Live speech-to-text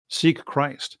Seek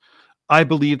Christ. I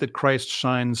believe that Christ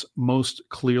shines most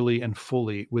clearly and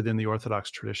fully within the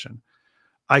Orthodox tradition.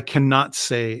 I cannot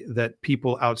say that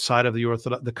people outside of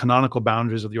the canonical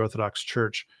boundaries of the Orthodox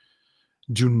Church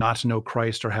do not know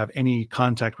Christ or have any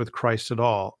contact with Christ at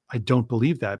all. I don't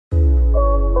believe that.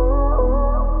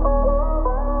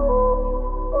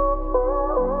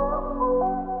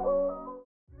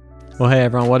 Well, hey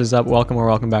everyone, what is up?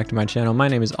 Welcome back to my channel. My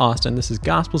name is Austin. This is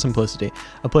Gospel Simplicity,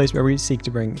 a place where we seek to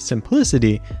bring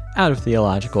simplicity out of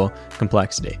theological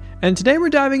complexity. And today we're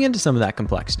diving into some of that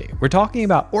complexity. We're talking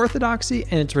about orthodoxy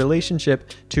and its relationship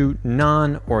to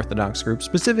non-Orthodox groups,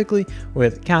 specifically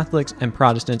with Catholics and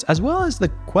Protestants, as well as the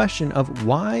question of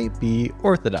why be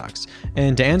Orthodox.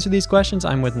 And to answer these questions,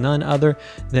 I'm with none other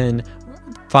than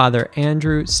Father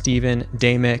Andrew Stephen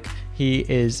Damick. He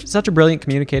is such a brilliant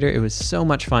communicator. It was so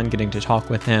much fun getting to talk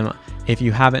with him. If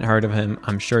you haven't heard of him,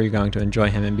 I'm sure you're going to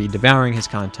enjoy him and be devouring his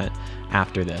content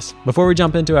after this. Before we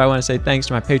jump into it, I want to say thanks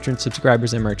to my patrons,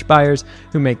 subscribers, and merch buyers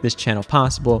who make this channel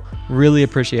possible. Really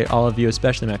appreciate all of you,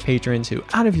 especially my patrons who,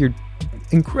 out of your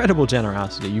incredible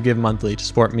generosity, you give monthly to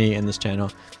support me and this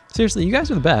channel. Seriously, you guys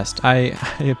are the best. I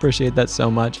appreciate that so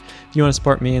much. If you want to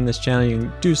support me in this channel, you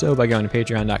can do so by going to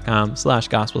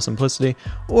patreon.com/gospelsimplicity.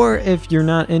 Or if you're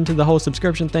not into the whole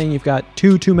subscription thing, you've got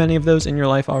too many of those in your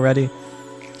life already.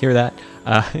 Hear that?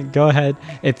 Go ahead.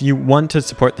 If you want to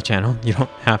support the channel, you don't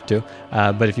have to.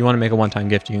 But if you want to make a one-time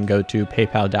gift, you can go to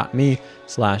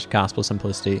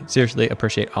paypal.me/gospelsimplicity. Seriously,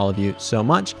 appreciate all of you so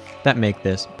much that make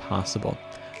this possible.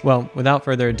 Well, without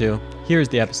further ado, here's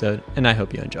the episode, and I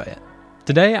hope you enjoy it.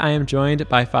 Today, I am joined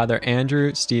by Father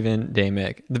Andrew Stephen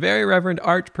Damick. The Very Reverend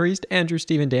Archpriest Andrew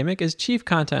Stephen Damick is Chief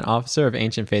Content Officer of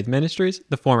Ancient Faith Ministries,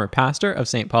 the former pastor of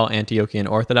St. Paul Antiochian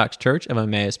Orthodox Church of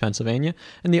Emmaus, Pennsylvania,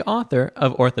 and the author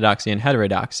of Orthodoxy and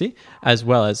Heterodoxy, as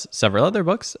well as several other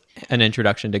books, An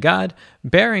Introduction to God,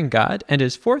 Bearing God, and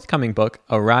his forthcoming book,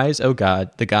 Arise, O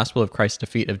God, The Gospel of Christ's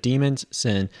Defeat of Demons,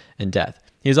 Sin, and Death.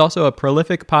 He is also a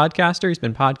prolific podcaster. He's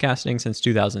been podcasting since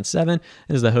 2007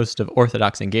 and is the host of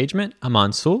Orthodox Engagement,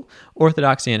 Aman Sul,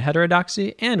 Orthodoxy and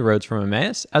Heterodoxy, and Roads from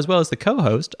Emmaus, as well as the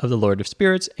co-host of the Lord of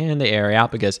Spirits and the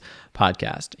Areopagus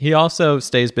podcast. He also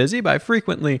stays busy by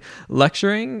frequently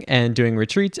lecturing and doing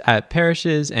retreats at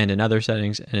parishes and in other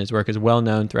settings, and his work is well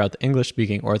known throughout the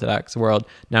English-speaking Orthodox world,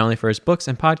 not only for his books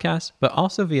and podcasts, but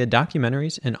also via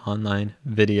documentaries and online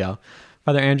video.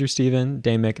 Father Andrew Stephen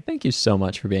Damick, thank you so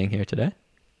much for being here today.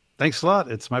 Thanks a lot.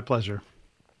 It's my pleasure.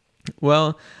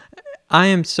 Well, I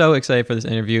am so excited for this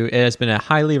interview. It has been a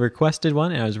highly requested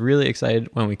one, and I was really excited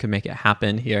when we could make it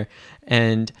happen here.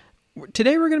 And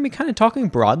today we're going to be kind of talking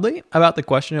broadly about the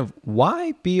question of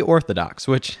why be Orthodox,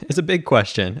 which is a big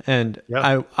question. And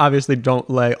I obviously don't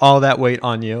lay all that weight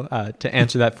on you to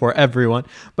answer that for everyone,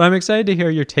 but I'm excited to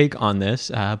hear your take on this.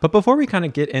 But before we kind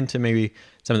of get into maybe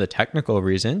some of the technical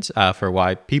reasons for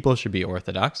why people should be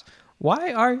Orthodox,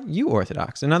 why are you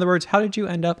Orthodox? In other words, how did you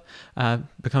end up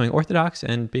becoming Orthodox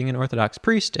and being an Orthodox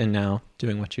priest and now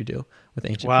doing what you do with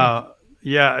ancient faith? Wow.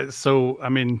 Yeah. So, I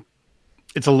mean,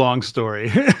 it's a long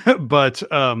story, but,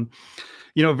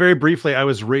 very briefly, I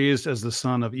was raised as the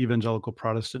son of evangelical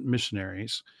Protestant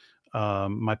missionaries.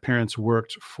 My parents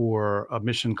worked for a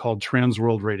mission called Trans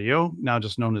World Radio, now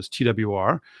just known as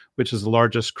TWR, which is the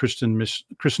largest Christian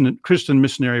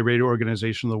missionary radio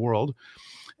organization in the world.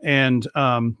 And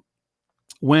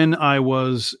when I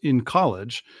was in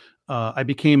college, I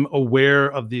became aware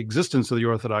of the existence of the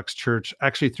Orthodox Church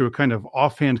actually through a kind of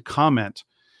offhand comment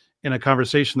in a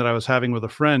conversation that I was having with a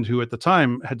friend who at the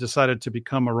time had decided to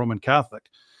become a Roman Catholic.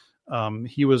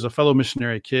 He was a fellow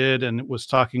missionary kid and was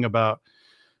talking about,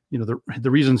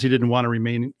 the reasons he didn't want to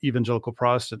remain evangelical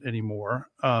Protestant anymore.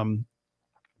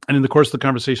 And in the course of the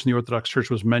conversation, the Orthodox Church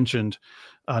was mentioned.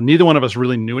 Neither one of us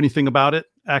really knew anything about it,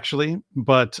 actually.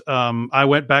 But I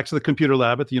went back to the computer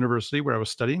lab at the university where I was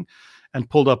studying and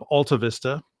pulled up Alta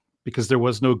Vista, because there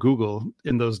was no Google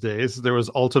in those days. There was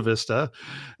Alta Vista.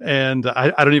 And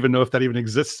I don't even know if that even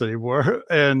exists anymore.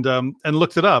 And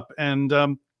looked it up.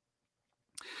 And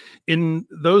in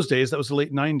those days, that was the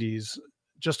late 90s,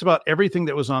 just about everything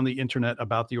that was on the internet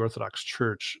about the Orthodox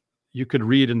Church, you could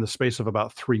read in the space of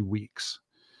about 3 weeks.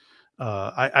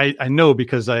 I know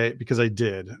because I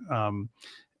did.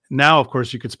 Now, of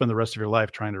course, you could spend the rest of your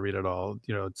life trying to read it all.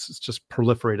 It's just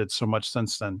proliferated so much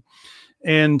since then.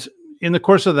 And in the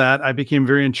course of that, I became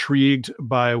very intrigued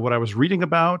by what I was reading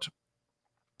about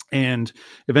and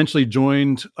eventually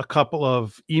joined a couple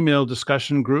of email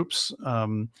discussion groups.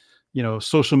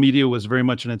 Social media was very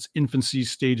much in its infancy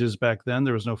stages back then.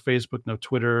 There was no Facebook, no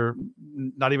Twitter,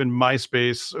 not even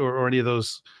MySpace or any of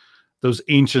those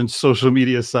ancient social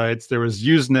media sites. There was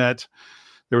Usenet.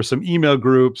 There were some email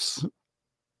groups,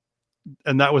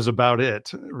 and that was about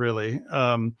it, really.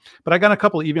 But I got a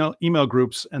couple of email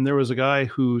groups, and there was a guy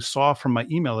who saw from my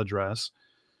email address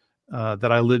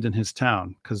that I lived in his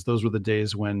town, because those were the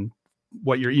days when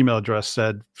what your email address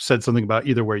said something about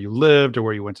either where you lived or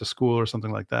where you went to school or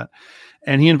something like that.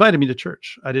 And he invited me to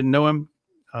church. I didn't know him,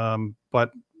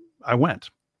 but I went.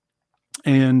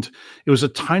 And it was a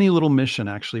tiny little mission,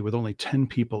 actually, with only 10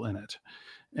 people in it.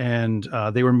 And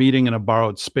they were meeting in a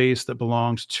borrowed space that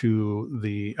belonged to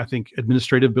the, I think,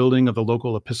 administrative building of the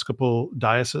local Episcopal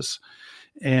diocese.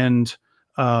 And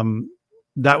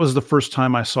that was the first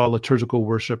time I saw liturgical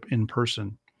worship in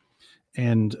person.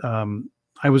 And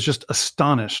I was just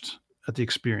astonished at the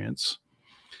experience.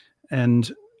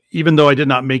 And even though I did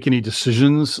not make any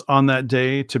decisions on that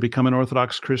day to become an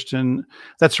Orthodox Christian,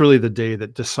 that's really the day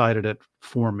that decided it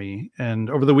for me. And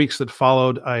over the weeks that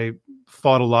followed, I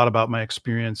thought a lot about my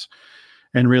experience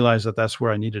and realized that that's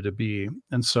where I needed to be.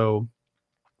 And so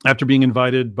after being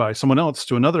invited by someone else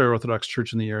to another Orthodox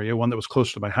church in the area, one that was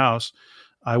close to my house,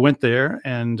 I went there,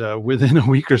 and within a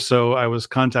week or so, I was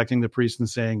contacting the priest and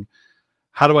saying,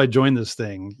 how do I join this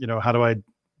thing? How do I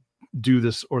do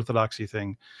this Orthodoxy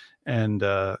thing? And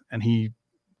he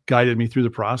guided me through the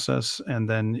process. And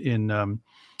then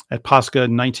at Pascha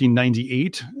in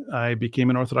 1998, I became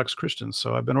an Orthodox Christian.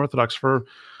 So I've been Orthodox for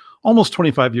almost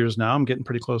 25 years now. I'm getting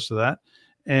pretty close to that.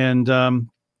 And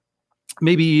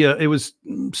maybe it was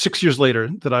 6 years later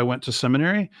that I went to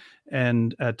seminary,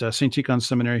 and at St. Tikhon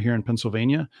Seminary here in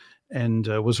Pennsylvania, and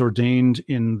was ordained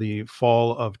in the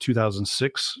fall of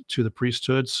 2006 to the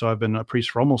priesthood. So I've been a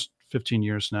priest for almost 15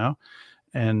 years now,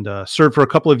 and served for a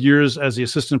couple of years as the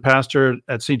assistant pastor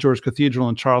at St. George Cathedral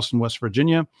in Charleston, West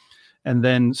Virginia, and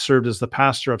then served as the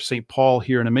pastor of St. Paul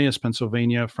here in Emmaus,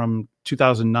 Pennsylvania from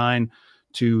 2009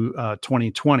 to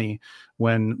 2020,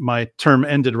 when my term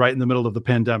ended right in the middle of the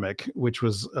pandemic, which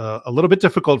was a little bit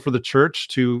difficult for the church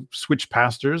to switch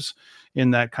pastors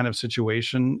in that kind of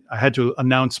situation. I had to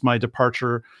announce my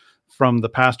departure from the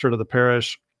pastorate of the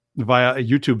parish via a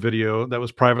YouTube video that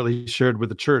was privately shared with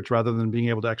the church, rather than being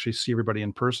able to actually see everybody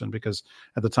in person, because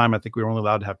at the time I think we were only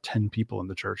allowed to have 10 people in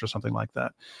the church or something like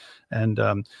that. And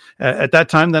at that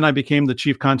time, then I became the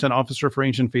chief content officer for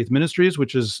Ancient Faith Ministries,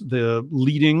 which is the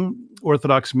leading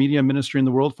Orthodox media ministry in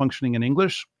the world functioning in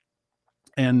English.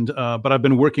 And but I've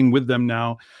been working with them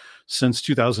now since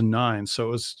 2009. So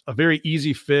it was a very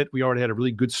easy fit. We already had a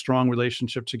really good, strong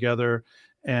relationship together.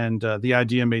 And the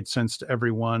idea made sense to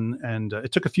everyone. And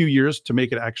it took a few years to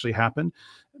make it actually happen.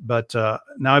 But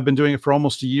now I've been doing it for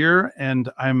almost a year, and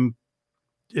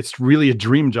it's really a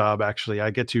dream job, actually. I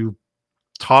get to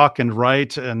talk and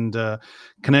write and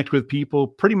connect with people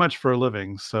pretty much for a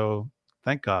living. So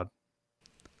thank God.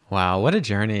 Wow, what a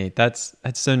journey. That's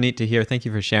so neat to hear. Thank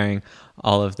you for sharing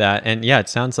all of that. And yeah, it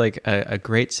sounds like a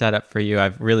great setup for you.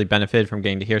 I've really benefited from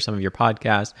getting to hear some of your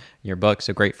podcasts, your books.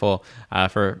 So grateful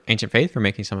for Ancient Faith for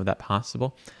making some of that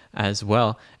possible as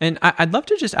well. And I'd love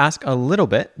to just ask a little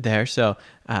bit there. So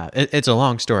it's a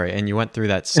long story, and you went through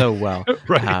that so well.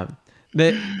 Right.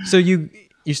 So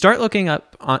you start looking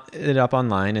it up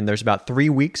online, and there's about 3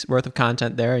 weeks worth of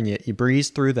content there, and you breeze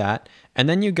through that. And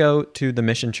then you go to the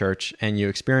Mission Church and you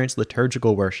experience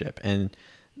liturgical worship. And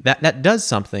that does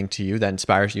something to you that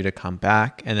inspires you to come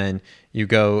back. And then you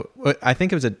go, I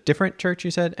think it was a different church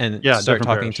you said, and start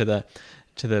talking to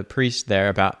the priest there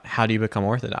about how do you become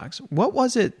Orthodox. What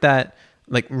was it that,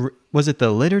 was it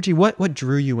the liturgy? What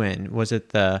drew you in? Was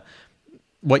it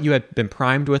what you had been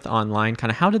primed with online?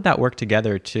 Kind of how did that work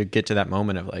together to get to that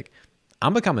moment of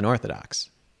I'm becoming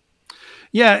Orthodox?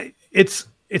 Yeah,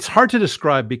 it's hard to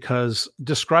describe, because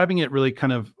describing it really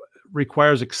kind of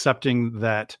requires accepting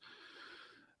that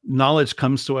knowledge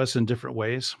comes to us in different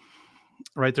ways,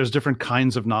 right? There's different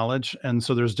kinds of knowledge. And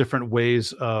so there's different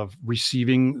ways of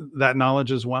receiving that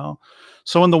knowledge as well.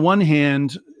 So on the one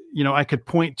hand, I could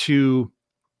point to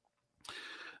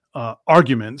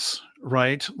arguments,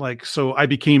 right? So I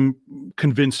became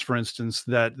convinced, for instance,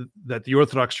 that the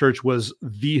Orthodox Church was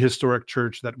the historic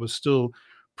church that was still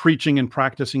preaching and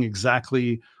practicing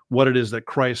exactly what it is that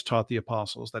Christ taught the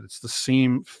apostles, that it's the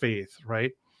same faith,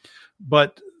 right?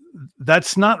 But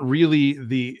that's not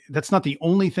really that's not the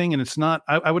only thing. And it's not,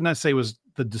 I would not say it was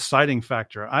the deciding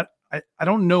factor. I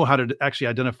don't know how to actually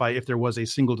identify if there was a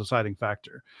single deciding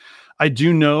factor. I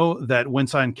do know that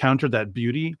once I encountered that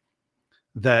beauty,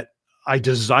 that I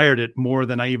desired it more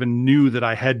than I even knew that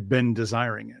I had been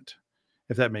desiring it,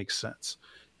 if that makes sense.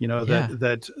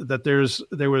 That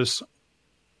there was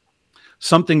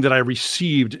something that I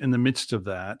received in the midst of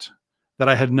that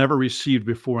I had never received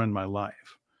before in my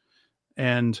life.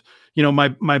 And,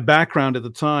 my background at the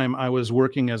time, I was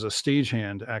working as a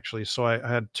stagehand, actually. So I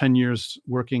had 10 years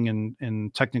working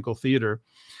in technical theater,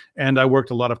 and I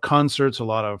worked a lot of concerts, a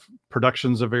lot of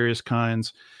productions of various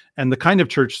kinds. And the kind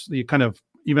of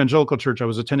evangelical church I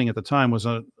was attending at the time was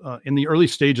in the early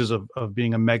stages of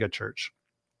being a mega church.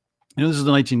 This is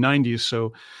the 1990s,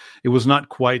 so it was not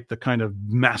quite the kind of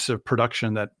massive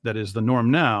production that is the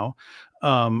norm now,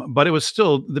 but it was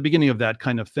still the beginning of that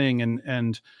kind of thing.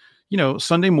 And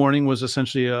Sunday morning was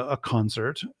essentially a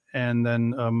concert, and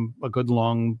then a good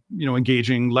long,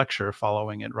 engaging lecture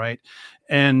following it, right?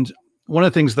 And one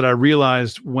of the things that I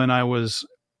realized when I was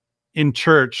in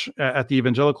church at the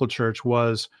evangelical church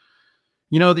was,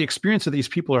 the experience that these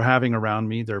people are having around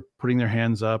me, they're putting their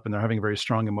hands up and they're having a very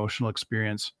strong emotional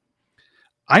experience.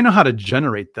 I know how to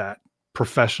generate that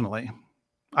professionally.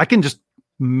 I can just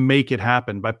make it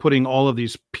happen by putting all of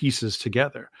these pieces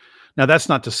together. Now, that's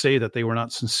not to say that they were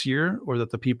not sincere or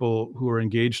that the people who were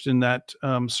engaged in that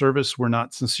service were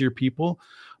not sincere people,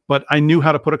 but I knew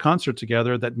how to put a concert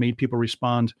together that made people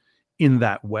respond in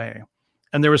that way.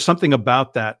 And there was something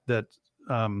about that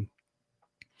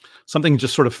something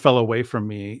just sort of fell away from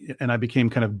me, and I became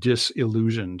kind of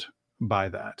disillusioned by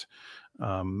that.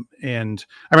 And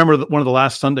I remember one of the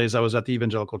last Sundays I was at the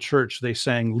evangelical church, they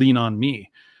sang "Lean on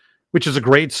Me," which is a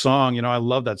great song. I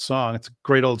love that song. It's a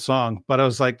great old song. But I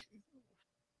was like,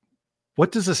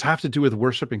 what does this have to do with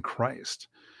worshiping Christ?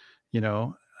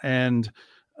 And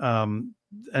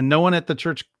no one at the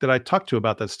church that I talked to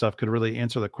about that stuff could really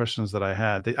answer the questions that I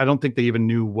had. I don't think they even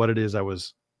knew what it is I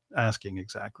was asking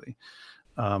exactly.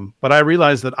 But I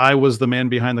realized that I was the man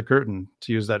behind the curtain,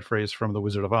 to use that phrase from The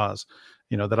Wizard of Oz,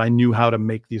 that I knew how to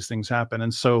make these things happen.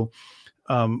 And so,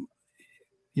 the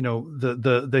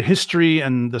history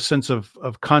and the sense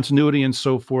of continuity and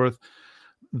so forth,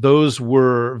 those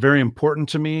were very important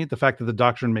to me. The fact that the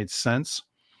doctrine made sense.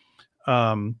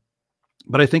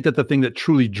 But I think that the thing that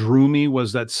truly drew me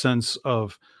was that sense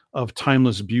of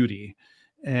timeless beauty.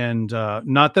 And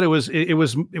not that it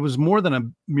was more than a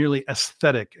merely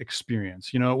aesthetic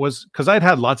experience. It was because I'd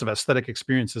had lots of aesthetic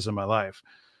experiences in my life.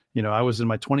 I was in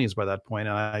my 20s by that point,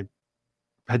 and I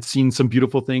had seen some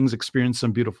beautiful things, experienced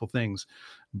some beautiful things,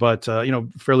 but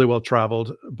fairly well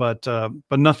traveled, but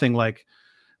nothing like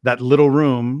that little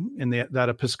room in that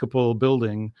Episcopal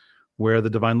building where the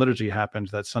Divine Liturgy happened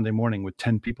that Sunday morning with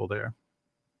 10 people there.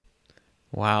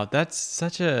 Wow, that's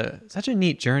such a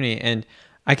neat journey, and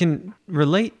I can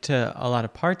relate to a lot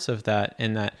of parts of that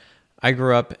in that I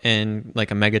grew up in like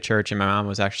a mega church, and my mom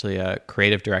was actually a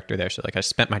creative director there. So like I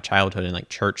spent my childhood in like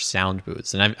church sound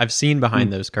booths, and I've seen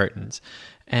behind those curtains,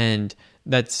 and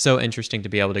that's so interesting to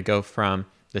be able to go from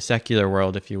the secular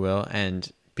world, if you will,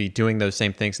 and be doing those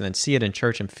same things and then see it in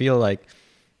church and feel like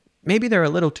maybe they're a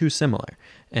little too similar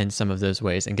in some of those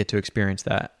ways, and get to experience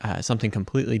that something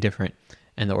completely different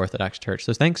in the Orthodox Church.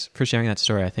 So thanks for sharing that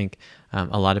story. I think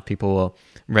a lot of people will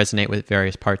resonate with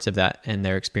various parts of that in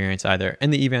their experience, either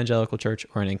in the evangelical church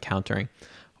or in encountering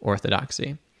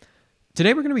orthodoxy.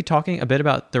 Today, we're going to be talking a bit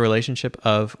about the relationship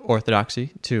of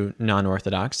orthodoxy to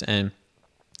non-orthodox. And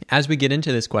as we get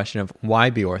into this question of why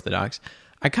be orthodox,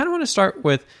 I kind of want to start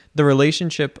with the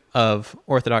relationship of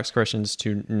Orthodox Christians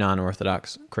to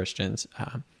non-Orthodox Christians.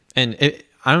 I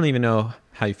don't even know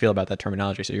how you feel about that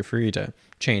terminology, so you're free to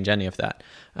change any of that.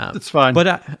 That's fine.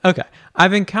 But okay,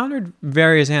 I've encountered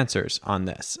various answers on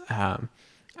this.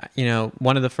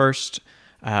 One of the first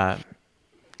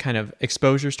kind of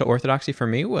exposures to orthodoxy for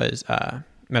me was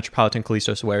Metropolitan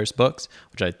Kallistos Ware's books,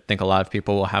 which I think a lot of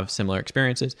people will have similar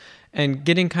experiences, and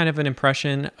getting kind of an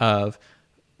impression of,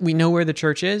 we know where the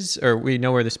church is, or we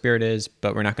know where the Spirit is,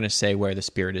 but we're not going to say where the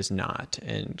Spirit is not,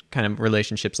 and kind of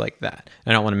relationships like that.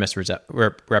 I don't want to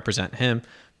misrepresent him,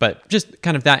 but just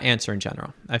kind of that answer in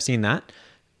general. I've seen that.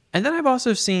 And then I've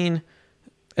also seen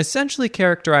essentially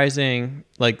characterizing,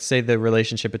 like, say, the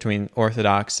relationship between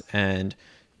Orthodox and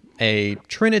a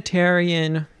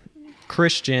Trinitarian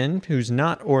Christian who's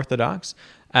not Orthodox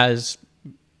as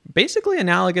basically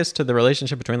analogous to the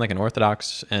relationship between like an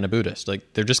Orthodox and a Buddhist.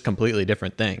 Like, they're just completely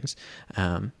different things.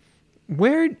 How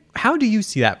do you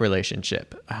see that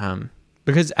relationship?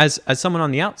 Because as someone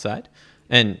on the outside,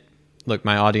 and look,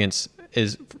 my audience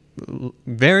is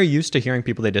very used to hearing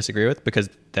people they disagree with, because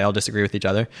they all disagree with each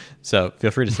other. So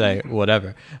feel free to say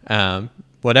whatever.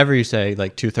 Whatever you say,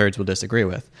 like 2/3 will disagree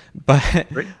with. But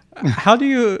how do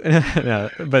you? No,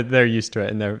 but they're used to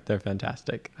it, and they're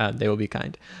fantastic. They will be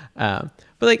kind. But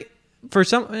like, for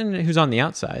someone who's on the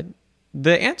outside,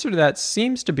 the answer to that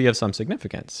seems to be of some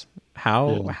significance.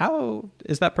 How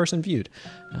is that person viewed?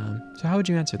 So how would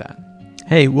you answer that?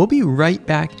 Hey, we'll be right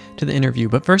back to the interview,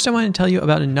 but first I want to tell you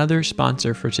about another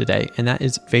sponsor for today, and that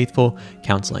is Faithful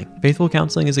Counseling. Faithful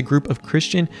Counseling is a group of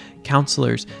Christian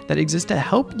counselors that exist to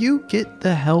help you get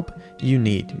the help you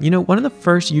need. You know, one of the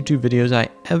first YouTube videos I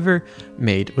ever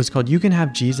made was called You Can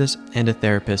Have Jesus and a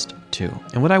Therapist Too.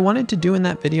 And what I wanted to do in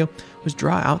that video was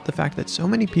draw out the fact that so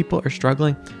many people are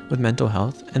struggling with mental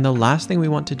health, and the last thing we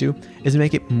want to do is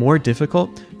make it more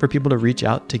difficult for people to reach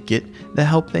out to get the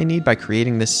help they need by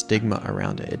creating this stigma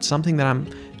around it. It's something that I'm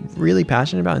really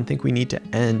passionate about and think we need to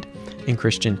end in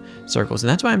Christian circles. And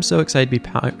that's why I'm so excited to be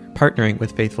partnering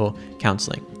with Faithful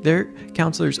Counseling. Their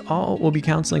counselors all will be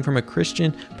counseling from a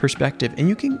Christian perspective, and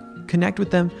you can connect with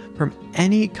them from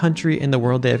any country in the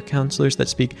world. They have counselors that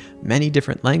speak many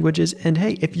different languages. And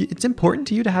hey, if it's important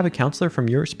to you to have a counselor from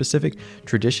your specific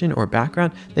tradition or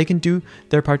background, they can do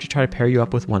their part to try to pair you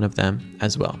up with one of them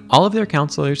as well. All of their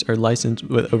counselors are licensed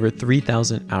with over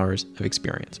 3,000 hours of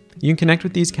experience. You can connect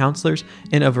with these counselors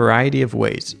in a variety of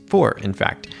ways. In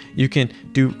fact, you can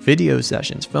do video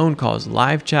sessions, phone calls,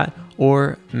 live chat,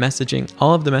 or messaging.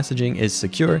 All of the messaging is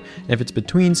secure. And if it's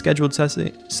between scheduled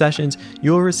sessions,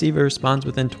 you'll receive a response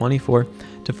within 24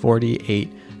 to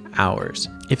 48 hours.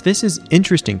 If this is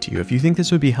interesting to you, if you think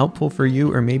this would be helpful for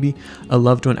you or maybe a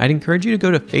loved one, I'd encourage you to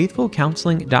go to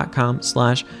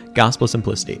faithfulcounseling.com/gospel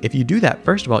simplicity. If you do that,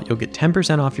 first of all, you'll get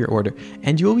 10% off your order,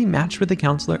 and you will be matched with a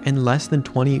counselor in less than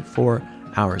 24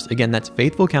 hours. Again, that's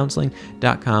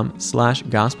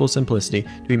faithfulcounseling.com/gospel simplicity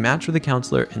to be matched with a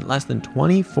counselor in less than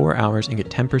 24 hours and get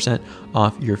 10%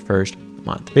 off your first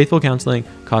month. Faithful Counseling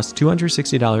costs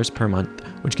 $260 per month,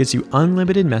 which gets you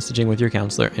unlimited messaging with your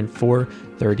counselor in 4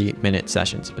 30-minute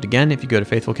sessions. But again, if you go to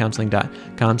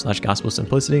faithfulcounseling.com/gospel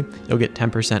simplicity, you'll get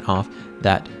 10% off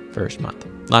that first month.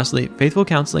 Lastly, Faithful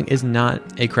Counseling is not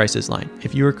a crisis line.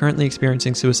 If you are currently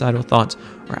experiencing suicidal thoughts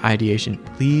or ideation,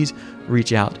 please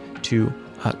reach out to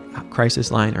a crisis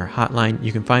line or hotline.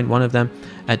 You can find one of them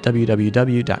at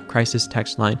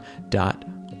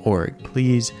www.crisistextline.org.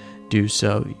 Please do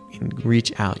so and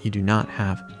reach out. You do not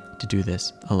have to do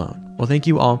this alone. Well, thank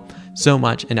you all so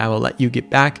much, and I will let you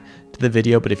get back to the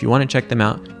video. But if you want to check them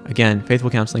out, again,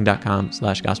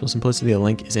 faithfulcounseling.com/gospel simplicity. The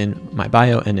link is in my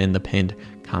bio and in the pinned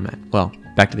comment. Well,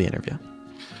 back to the interview.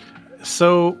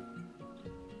 So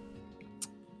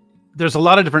there's a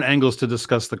lot of different angles to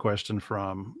discuss the question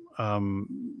from.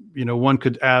 One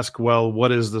could ask, well,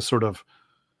 what is the sort of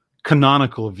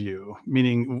canonical view?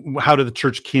 Meaning, how do the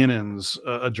church canons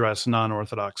address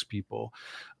non-Orthodox people?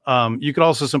 You could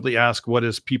also simply ask, what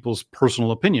is people's personal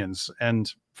opinions?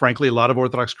 And frankly, a lot of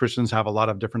Orthodox Christians have a lot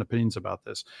of different opinions about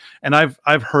this. And I've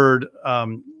heard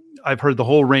the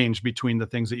whole range between the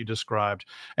things that you described.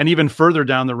 And even further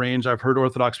down the range, I've heard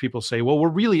Orthodox people say, well, we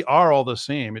really are all the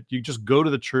same. You just go to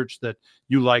the church that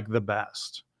you like the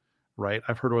best, right?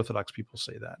 I've heard Orthodox people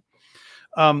say that.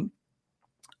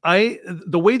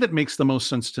 The way that makes the most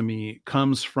sense to me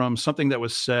comes from something that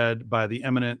was said by the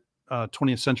eminent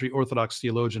 20th century Orthodox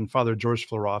theologian, Father George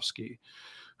Florovsky.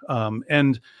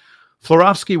 And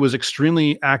Florovsky was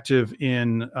extremely active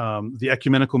in the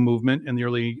ecumenical movement in the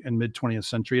early and mid 20th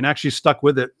century, and actually stuck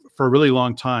with it for a really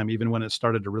long time, even when it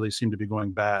started to really seem to be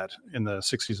going bad in the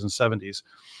 60s and 70s.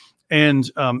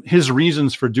 And his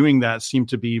reasons for doing that seem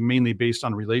to be mainly based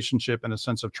on relationship and a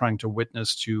sense of trying to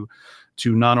witness to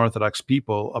non-Orthodox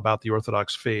people about the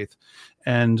Orthodox faith.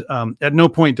 And at no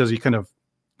point does he kind of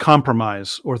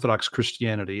compromise Orthodox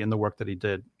Christianity in the work that he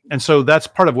did. And so that's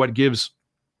part of what gives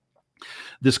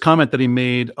this comment that he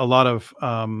made a lot of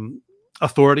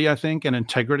authority, I think, and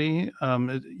integrity.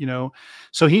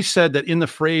 So he said that in the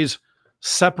phrase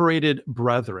separated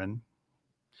brethren,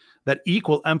 that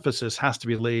equal emphasis has to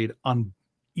be laid on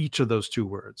each of those two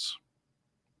words,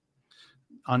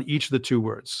 on each of the two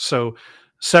words. So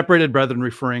separated brethren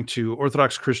referring to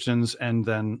Orthodox Christians and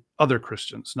then other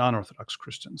Christians, non-Orthodox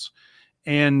Christians.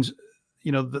 And,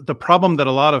 the problem that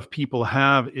a lot of people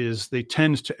have is they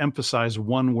tend to emphasize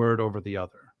one word over the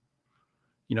other.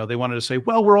 They wanted to say,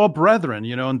 well, we're all brethren,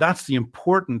 and that's the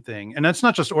important thing. And that's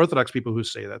not just Orthodox people who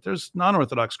say that. There's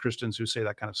non-Orthodox Christians who say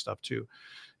that kind of stuff too.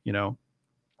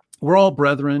 We're all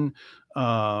brethren.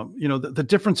 The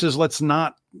difference is let's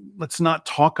not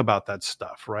talk about that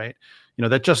stuff, right?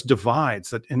 That just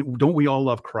divides. And don't we all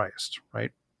love Christ,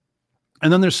 right?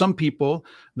 And then there's some people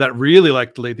that really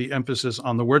like to lay the emphasis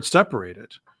on the word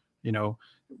separated,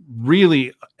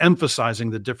 really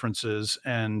emphasizing the differences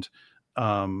and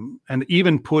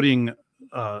even putting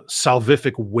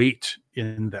salvific weight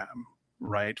in them,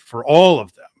 right? For all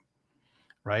of them,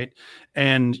 right?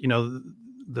 And,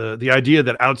 the idea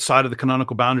that outside of the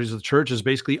canonical boundaries of the church is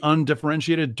basically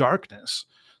undifferentiated darkness.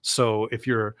 So if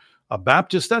you're a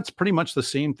Baptist, that's pretty much the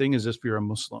same thing as if you're a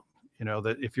Muslim.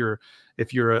 That if you're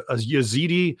a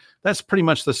Yazidi, that's pretty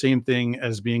much the same thing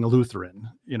as being a Lutheran.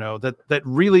 That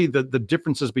really the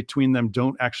differences between them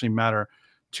don't actually matter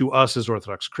to us as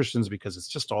Orthodox Christians, because it's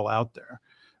just all out there,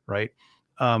 right?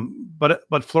 But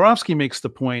Florovsky makes the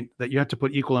point that you have to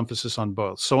put equal emphasis on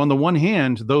both. So on the one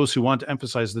hand, those who want to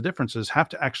emphasize the differences have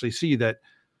to actually see that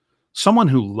someone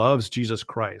who loves Jesus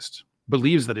Christ,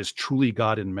 believes that is truly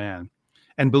God in man,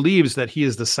 and believes that he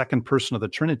is the second person of the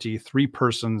Trinity, 3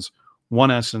 persons, 1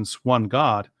 essence, 1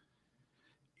 God,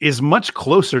 is much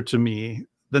closer to me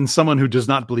than someone who does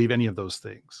not believe any of those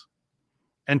things.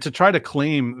 And to try to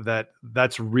claim that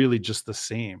that's really just the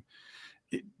same,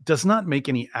 it does not make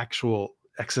any actual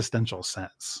existential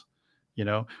sense.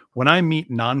 When I meet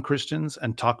non-Christians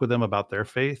and talk with them about their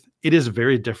faith, it is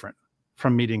very different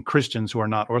from meeting Christians who are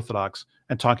not Orthodox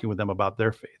and talking with them about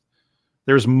their faith.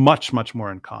 There's much, much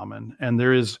more in common. And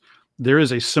there is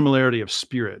a similarity of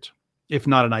spirit, if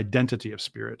not an identity of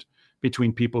spirit,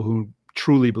 between people who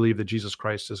truly believe that Jesus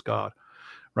Christ is God,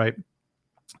 right?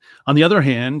 On the other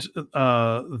hand,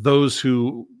 those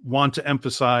who want to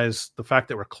emphasize the fact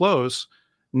that we're close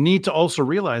need to also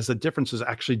realize that differences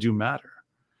actually do matter,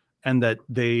 and that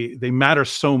they matter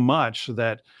so much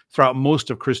that throughout most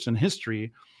of Christian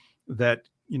history, that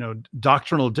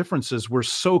doctrinal differences were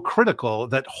so critical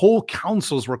that whole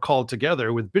councils were called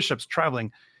together with bishops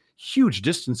traveling huge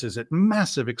distances at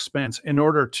massive expense in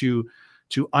order to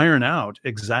iron out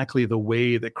exactly the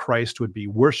way that Christ would be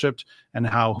worshiped and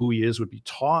how who he is would be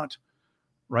taught,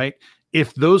 right?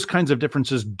 If those kinds of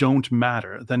differences don't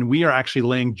matter, then we are actually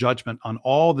laying judgment on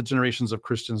all the generations of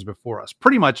Christians before us,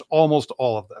 pretty much almost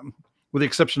all of them, with the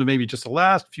exception of maybe just the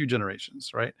last few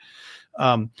generations, right?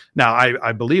 Now,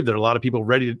 I believe there are a lot of people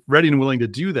ready and willing to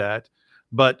do that,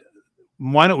 but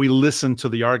why don't we listen to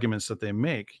the arguments that they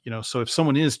make? So if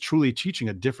someone is truly teaching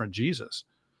a different Jesus,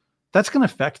 that's going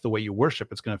to affect the way you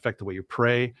worship. It's going to affect the way you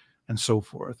pray and so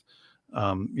forth.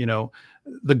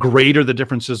 The greater the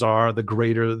differences are, the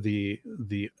greater the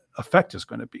effect is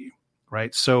going to be,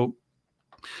 right? So,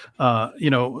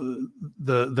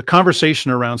 the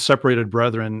conversation around separated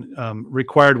brethren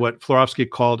required what Florovsky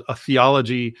called a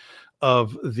theology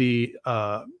of the,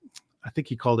 I think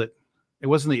he called it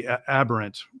wasn't the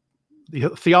aberrant, the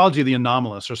theology of the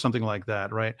anomalous or something like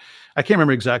that, right? I can't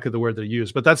remember exactly the word they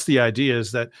used, but that's the idea,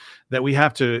 is that we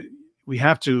have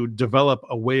to develop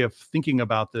a way of thinking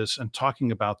about this and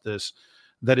talking about this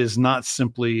that is not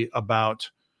simply about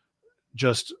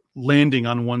just landing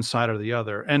on one side or the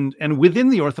other. And within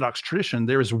the Orthodox tradition,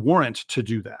 there is warrant to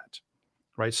do that,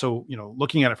 right? So,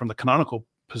 looking at it from the canonical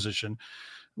position,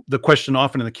 the question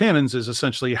often in the canons is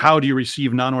essentially, how do you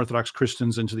receive non-Orthodox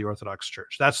Christians into the Orthodox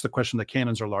Church? That's the question the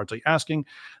canons are largely asking.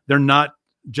 They're not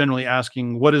generally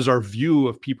asking, what is our view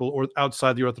of people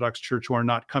outside the Orthodox Church who are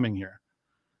not coming here?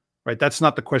 Right? That's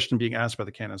not the question being asked by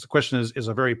the canons. The question is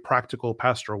a very practical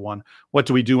pastoral one. What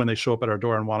do we do when they show up at our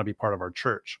door and want to be part of our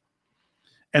church?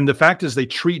 And the fact is, they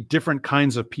treat different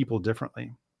kinds of people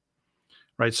differently,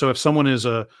 right? So if someone is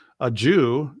a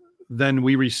Jew, then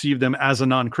we receive them as a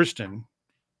non-Christian,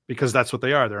 because that's what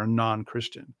they are. They're a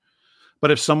non-Christian.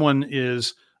 But if someone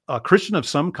is a Christian of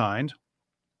some kind,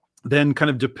 then kind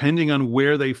of depending on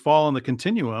where they fall on the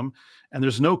continuum, and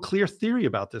there's no clear theory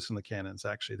about this in the canons,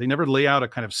 actually. They never lay out a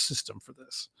kind of system for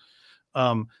this.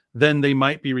 Then they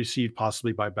might be received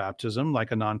possibly by baptism,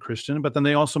 like a non-Christian, but then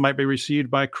they also might be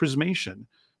received by chrismation,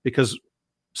 because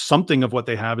something of what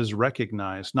they have is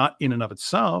recognized, not in and of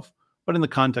itself, but in the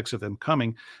context of them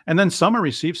coming. And then some are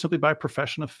received simply by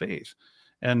profession of faith.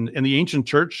 And in the ancient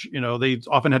church, they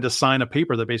often had to sign a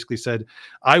paper that basically said,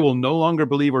 I will no longer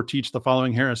believe or teach the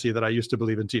following heresy that I used to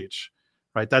believe and teach.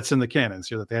 Right? That's in the canons,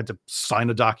 that they had to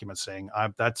sign a document saying,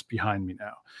 that's behind me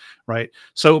now. Right?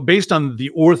 So based on the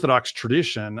Orthodox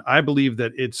tradition, I believe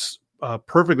that it's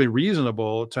perfectly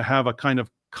reasonable to have a kind of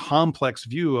complex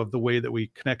view of the way that we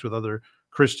connect with other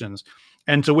Christians,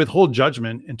 and to withhold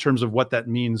judgment in terms of what that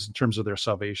means in terms of their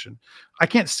salvation. I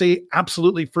can't say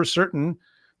absolutely for certain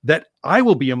that I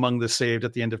will be among the saved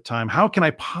at the end of time. How can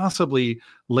I possibly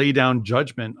lay down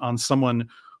judgment on someone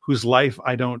whose life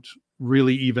I don't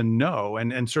really even know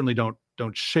and certainly don't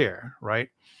share, right?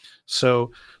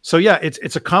 So yeah,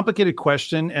 it's a complicated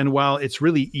question. And while it's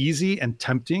really easy and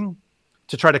tempting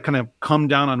to try to kind of come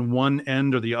down on one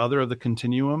end or the other of the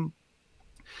continuum,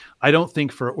 I don't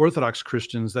think for Orthodox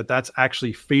Christians that that's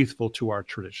actually faithful to our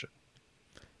tradition.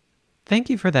 Thank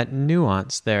you for that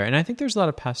nuance there. And I think there's a lot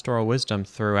of pastoral wisdom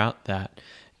throughout that.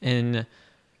 And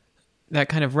that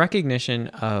kind of recognition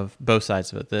of both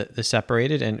sides of it, the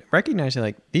separated, and recognizing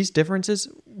like these differences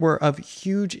were of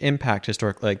huge impact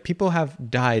historically. Like people have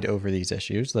died over these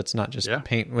issues. Let's not just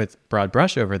paint with broad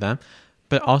brush over them,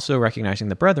 but also recognizing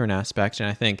the brethren aspect. And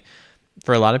I think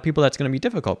for a lot of people, that's going to be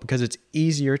difficult because it's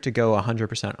easier to go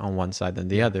 100% on one side than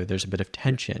the other. There's a bit of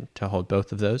tension to hold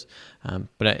both of those.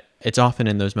 But it's often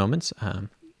in those moments. Can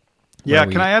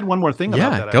I add one more thing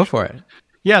about that? Yeah, go for it.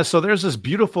 Yeah, so there's this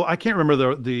beautiful, I can't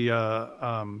remember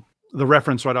the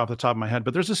reference right off the top of my head,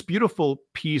 but there's this beautiful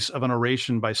piece of an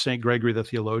oration by St. Gregory the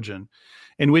theologian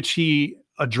in which he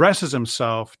addresses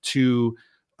himself to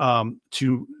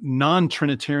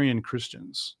non-Trinitarian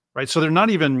Christians, right? So they're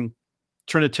not even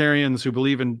Trinitarians who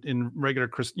believe in regular,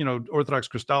 Orthodox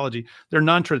Christology. They're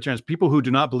non-Trinitarians, people who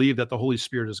do not believe that the Holy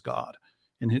Spirit is God.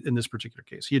 In this particular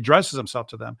case, he addresses himself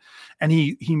to them, and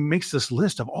he makes this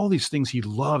list of all these things he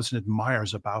loves and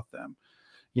admires about them,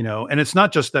 and it's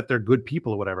not just that they're good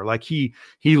people or whatever. Like he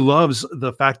loves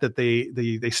the fact that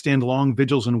they stand long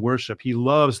vigils in worship. He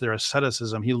loves their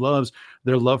asceticism. He loves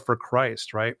their love for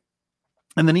Christ, right?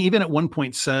 And then he even at one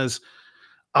point says,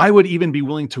 I would even be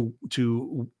willing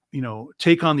to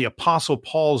take on the Apostle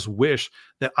Paul's wish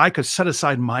that I could set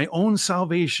aside my own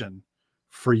salvation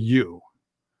for you.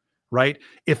 Right?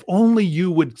 If only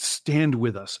you would stand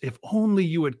with us, if only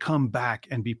you would come back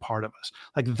and be part of us.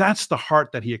 Like that's the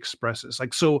heart that he expresses.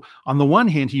 Like, so on the one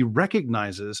hand, he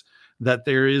recognizes that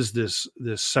there is this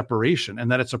separation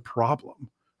and that it's a problem,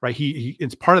 right?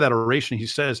 It's part of that oration. He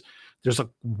says, there's like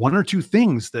one or two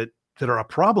things that are a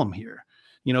problem here,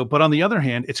 but on the other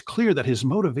hand, it's clear that his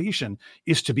motivation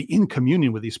is to be in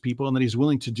communion with these people and that he's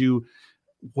willing to do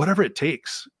whatever it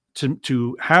takes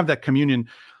to have that communion,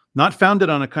 not founded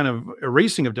on a kind of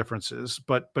erasing of differences,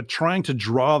 but trying to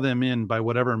draw them in by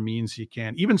whatever means he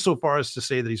can, even so far as to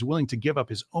say that he's willing to give up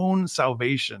his own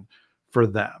salvation for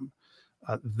them.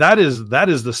 That is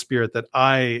the spirit that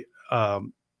I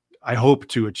hope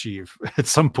to achieve at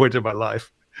some point in my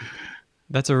life.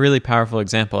 That's a really powerful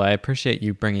example. I appreciate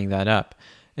you bringing that up.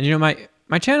 And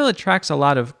my channel attracts a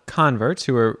lot of converts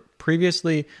who were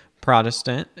previously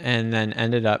Protestant and then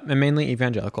ended up, and mainly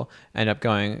evangelical, ended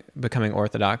up becoming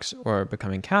Orthodox or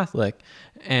becoming Catholic.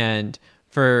 And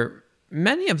for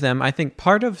many of them, I think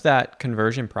part of that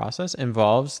conversion process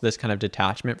involves this kind of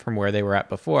detachment from where they were at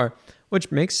before,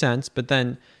 which makes sense. But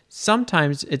then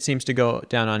sometimes it seems to go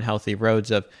down unhealthy roads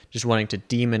of just wanting to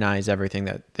demonize everything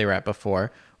that they were at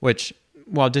before, which,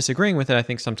 while disagreeing with it, I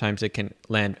think sometimes it can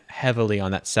land heavily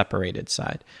on that separated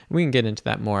side. We can get into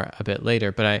that more a bit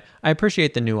later, but I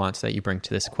appreciate the nuance that you bring to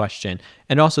this question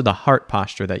and also the heart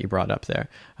posture that you brought up there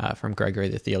from Gregory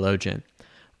the theologian.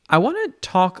 I want to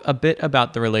talk a bit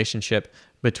about the relationship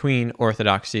between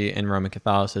Orthodoxy and Roman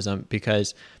Catholicism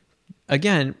because,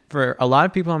 again, for a lot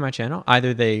of people on my channel,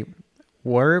 either they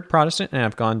were Protestant and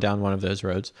have gone down one of those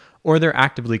roads, or they're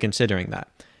actively considering that.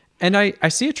 And I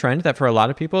see a trend that for a lot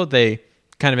of people, they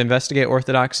kind of investigate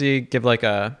Orthodoxy, give like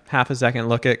a half a second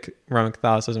look at Roman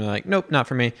Catholicism, and they're like, nope, not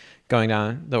for me, going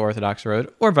down the Orthodox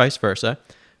road, or vice versa.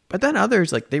 But then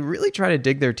others, like, they really try to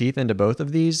dig their teeth into both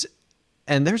of these,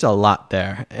 and there's a lot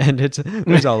there, and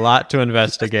there's a lot to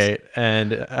investigate.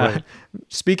 And Right.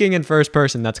 Speaking in first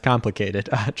person, that's complicated,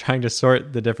 trying to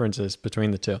sort the differences between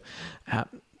the two.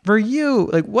 For you,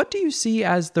 like, what do you see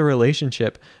as the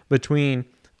relationship between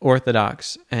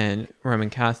Orthodox and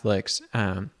Roman Catholics?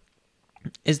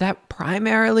 Is that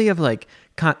primarily of like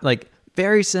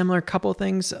very similar couple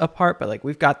things apart, but like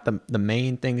we've got the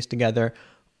main things together,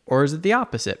 or is it the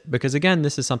opposite? Because again,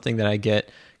 this is something that I get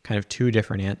kind of two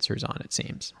different answers on, it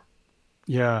seems.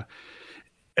 Yeah.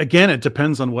 Again, it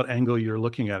depends on what angle you're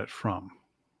looking at it from,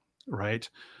 right?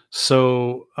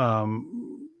 So,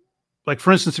 like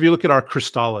for instance, if you look at our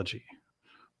Christology,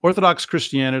 Orthodox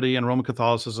Christianity and Roman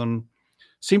Catholicism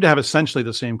seem to have essentially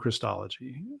the same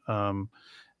Christology.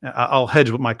 I'll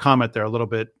hedge with my comment there a little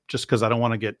bit, just because I don't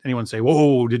want to get anyone say,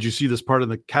 "Whoa, did you see this part of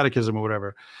the Catechism or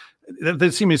whatever?"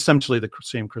 They seem essentially the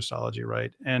same Christology,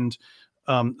 right? And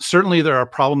certainly there are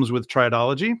problems with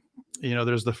triadology.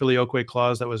 There's the Filioque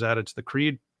clause that was added to the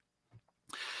Creed.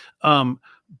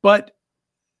 But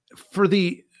for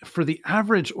the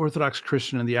average Orthodox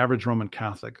Christian and the average Roman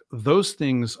Catholic, those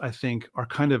things I think are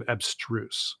kind of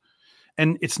abstruse.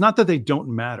 And it's not that they don't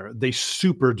matter; they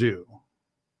super do.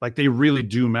 Like they really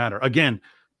do matter. Again,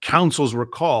 councils were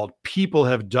called, people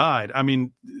have died. I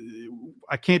mean,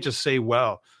 I can't just say,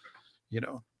 well,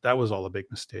 that was all a big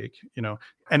mistake, and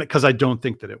because I don't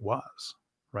think that it was,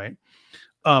 right?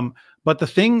 But the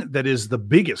thing that is the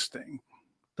biggest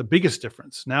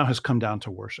difference now has come down to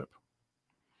worship,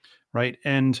 right?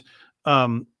 And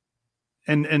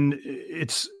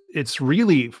it's it's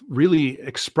really, really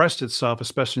expressed itself,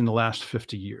 especially in the last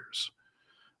 50 years,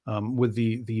 with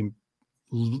the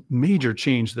major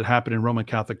change that happened in Roman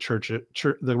Catholic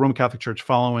the Roman Catholic Church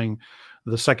following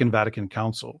the Second Vatican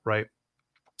Council, right?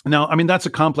 Now, I mean, that's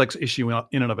a complex issue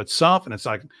in and of itself, and it's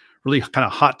like really kind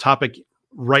of hot topic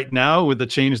right now with the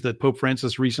change that Pope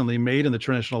Francis recently made in the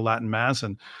traditional Latin Mass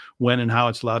and when and how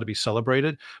it's allowed to be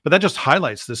celebrated. But that just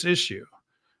highlights this issue,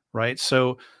 right?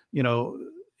 So,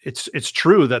 it's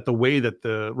true that the way that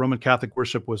the Roman Catholic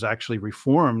worship was actually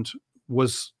reformed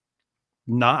was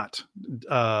not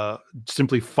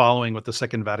simply following what the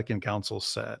Second Vatican Council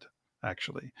said,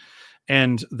 actually.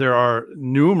 And there are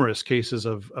numerous cases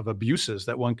of abuses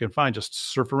that one can find.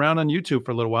 Just surf around on YouTube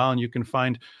for a little while and you can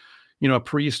find, a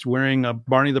priest wearing a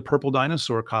Barney the Purple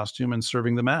Dinosaur costume and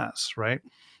serving the Mass, right?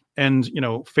 And,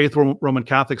 faithful Roman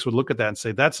Catholics would look at that and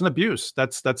say, that's an abuse.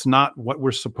 That's not what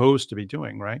we're supposed to be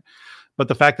doing, right? But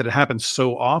the fact that it happens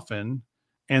so often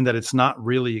and that it's not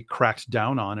really cracked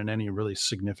down on in any really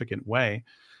significant way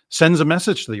sends a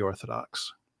message to the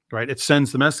Orthodox, right? It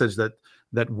sends the message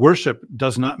that worship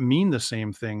does not mean the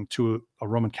same thing to a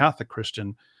Roman Catholic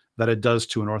Christian that it does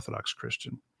to an Orthodox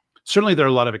Christian. Certainly, there are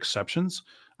a lot of exceptions.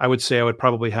 I would say I would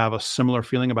probably have a similar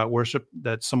feeling about worship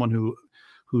that someone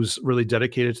who's really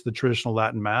dedicated to the traditional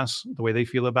Latin Mass, the way they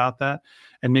feel about that,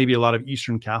 and maybe a lot of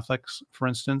Eastern Catholics, for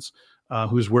instance,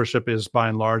 whose worship is by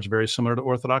and large very similar to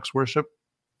Orthodox worship.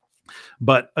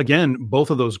 But again, both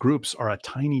of those groups are a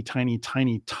tiny, tiny,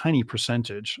 tiny, tiny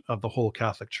percentage of the whole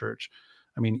Catholic Church.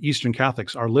 I mean, Eastern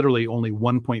Catholics are literally only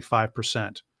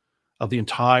 1.5% of the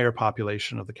entire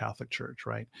population of the Catholic Church,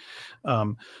 right?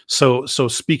 So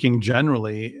speaking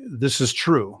generally, this is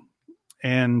true.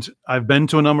 And I've been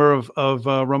to a number of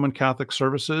Roman Catholic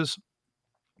services,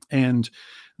 and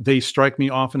they strike me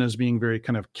often as being very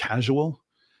kind of casual,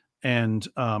 and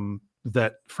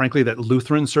that frankly, that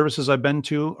Lutheran services I've been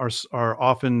to are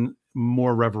often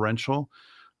more reverential.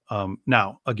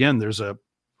 Now, again, there's a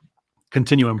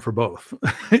continuum for both.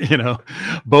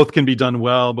 Both can be done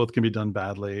well, both can be done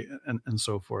badly, and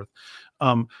so forth.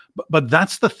 But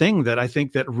that's the thing that I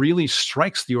think that really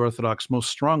strikes the Orthodox most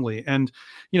strongly. And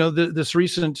this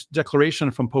recent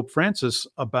declaration from Pope Francis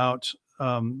about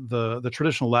the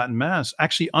traditional Latin Mass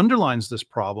actually underlines this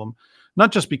problem,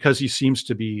 not just because he seems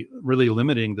to be really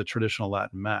limiting the traditional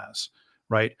Latin Mass,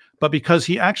 right? But because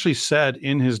he actually said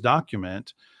in his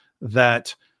document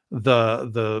that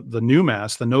the new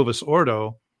Mass, the Novus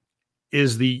Ordo,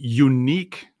 is the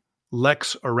unique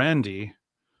lex orandi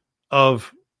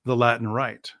of the Latin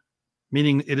Rite,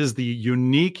 meaning it is the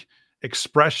unique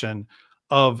expression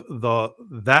of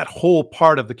that whole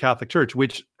part of the Catholic Church,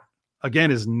 which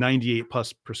again is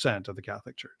 98+% of the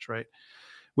Catholic Church, right?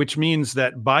 Which means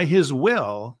that by his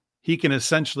will, he can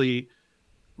essentially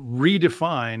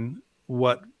redefine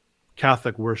what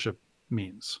Catholic worship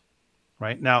means,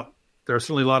 right? Now, there are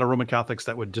certainly a lot of Roman Catholics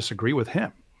that would disagree with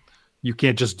him. You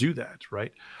can't just do that,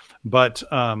 right? But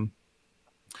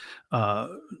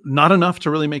not enough to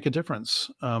really make a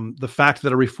difference. The fact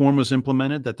that a reform was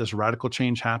implemented, that this radical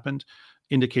change happened,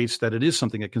 indicates that it is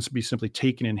something that can be simply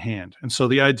taken in hand. And so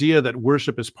the idea that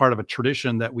worship is part of a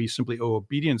tradition that we simply owe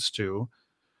obedience to,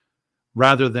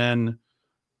 rather than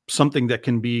something that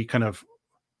can be kind of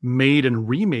made and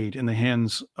remade in the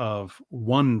hands of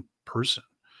one person,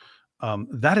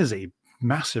 that is a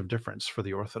massive difference for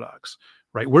the Orthodox,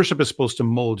 right? Worship is supposed to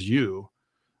mold you,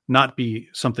 not be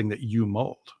something that you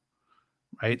mold,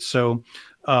 right? So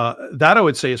that I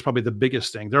would say is probably the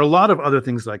biggest thing. There are a lot of other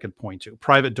things that I could point to.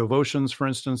 Private devotions, for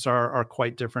instance, are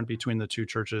quite different between the two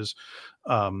churches.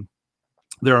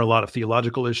 There are a lot of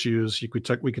theological issues. We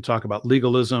could talk about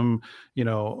legalism.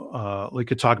 We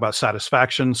could talk about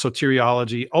satisfaction,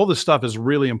 soteriology. All this stuff is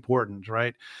really important,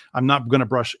 right? I'm not going to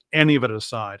brush any of it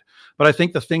aside. But I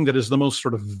think the thing that is the most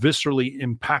sort of viscerally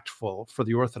impactful for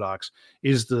the Orthodox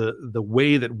is the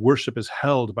way that worship is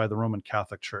held by the Roman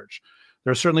Catholic Church.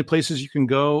 There are certainly places you can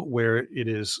go where it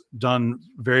is done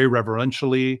very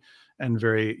reverentially and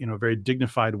very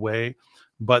dignified way.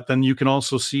 But then you can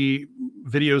also see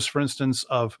videos, for instance,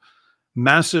 of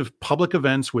massive public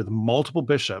events with multiple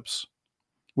bishops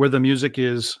where the music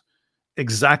is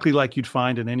exactly like you'd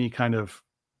find in any kind of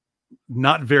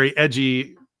not very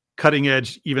edgy, cutting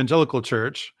edge evangelical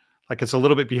church. Like it's a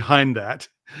little bit behind that.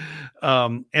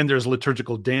 And there's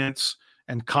liturgical dance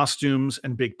and costumes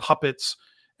and big puppets.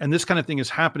 And this kind of thing is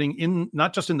happening in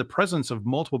not just in the presence of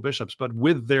multiple bishops, but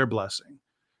with their blessing,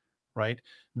 right?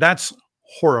 That's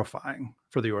horrifying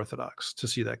for the Orthodox to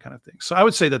see that kind of thing. So I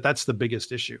would say that that's the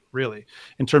biggest issue, really,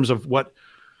 in terms of what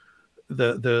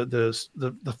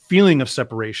the feeling of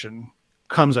separation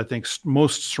comes, I think,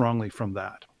 most strongly from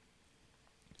that.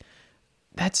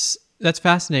 That's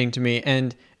fascinating to me,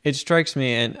 and it strikes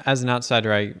me, and as an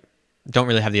outsider, I don't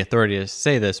really have the authority to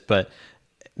say this, but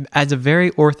as a very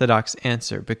orthodox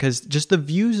answer, because just the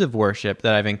views of worship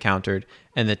that I've encountered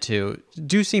and the two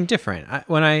do seem different.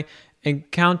 When I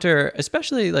encounter,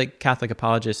 especially like Catholic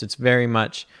apologists, it's very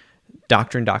much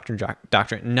doctrine. Not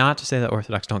to say that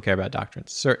Orthodox don't care about doctrine,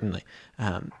 certainly.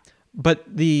 But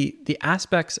the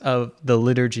aspects of the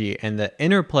liturgy and the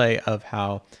interplay of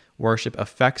how worship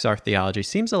affects our theology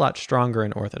seems a lot stronger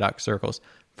in Orthodox circles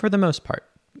for the most part.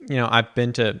 I've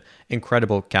been to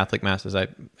incredible Catholic masses.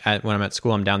 When I'm at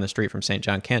school, I'm down the street from St.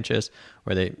 John Cantius,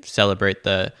 where they celebrate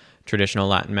the traditional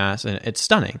Latin Mass, and it's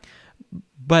stunning.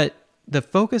 But the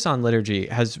focus on liturgy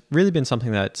has really been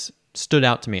something that's stood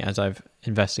out to me as I've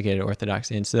investigated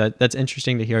Orthodoxy, and so that's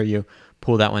interesting to hear you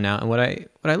pull that one out. And what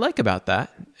I like about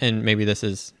that, and maybe this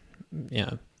is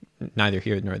neither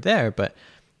here nor there, but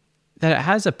that it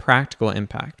has a practical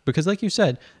impact, because like you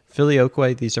said,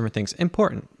 filioque, these different things,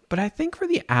 important. But I think for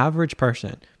the average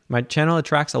person, my channel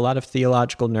attracts a lot of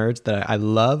theological nerds that I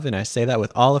love, and I say that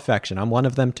with all affection. I'm one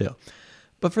of them too.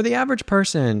 But for the average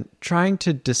person, trying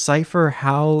to decipher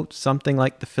how something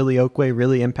like the filioque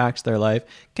really impacts their life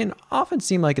can often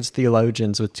seem like it's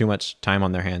theologians with too much time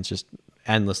on their hands just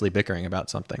endlessly bickering about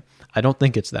something. I don't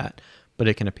think it's that, but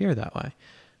it can appear that way.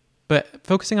 But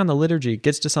focusing on the liturgy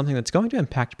gets to something that's going to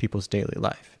impact people's daily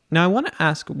life. Now, I want to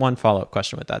ask one follow-up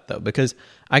question with that, though, because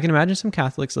I can imagine some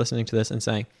Catholics listening to this and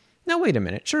saying, now, wait a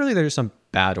minute, surely there's some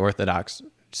bad Orthodox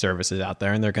services out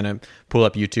there, and they're going to pull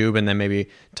up YouTube and then maybe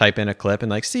type in a clip and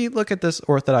like, see, look at this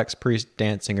Orthodox priest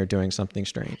dancing or doing something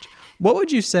strange. What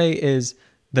would you say is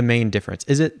the main difference?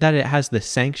 Is it that it has the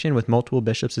sanction with multiple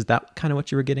bishops? Is that kind of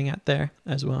what you were getting at there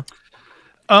as well?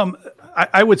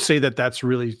 I would say that that's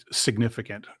really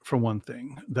significant, for one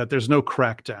thing, that there's no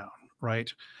crackdown, right?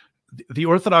 The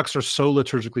Orthodox are so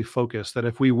liturgically focused that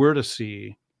if we were to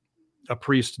see a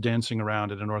priest dancing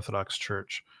around at an Orthodox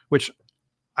church, which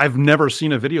I've never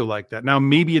seen a video like that. Now,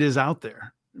 maybe it is out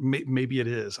there. Maybe it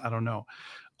is. I don't know.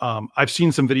 I've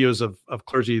seen some videos of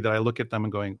clergy that I look at them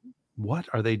and going, what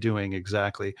are they doing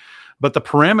exactly? But the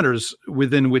parameters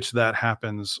within which that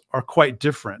happens are quite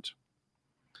different.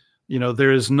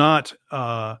 There is not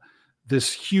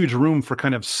this huge room for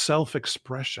kind of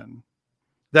self-expression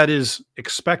that is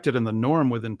expected in the norm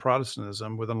within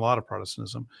Protestantism, within a lot of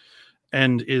Protestantism,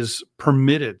 and is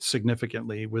permitted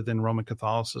significantly within Roman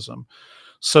Catholicism.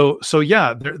 So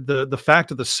yeah, the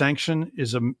fact of the sanction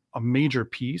is a major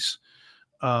piece.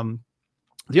 The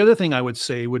other thing I would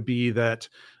say would be that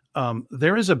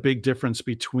there is a big difference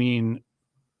between,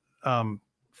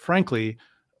 frankly,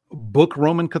 book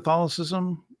Roman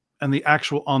Catholicism and the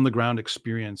actual on-the-ground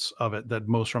experience of it that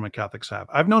most Roman Catholics have.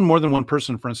 I've known more than one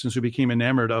person, for instance, who became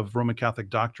enamored of Roman Catholic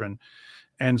doctrine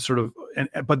and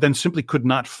but then simply could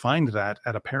not find that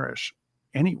at a parish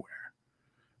anywhere,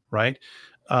 right?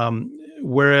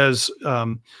 Whereas,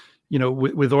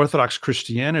 with Orthodox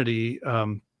Christianity,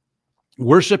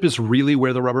 worship is really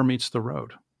where the rubber meets the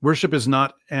road. Worship is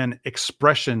not an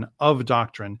expression of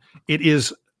doctrine. It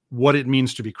is what it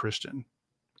means to be Christian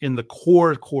in the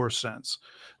core sense.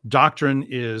 Doctrine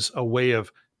is a way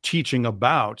of teaching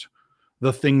about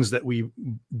the things that we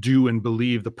do and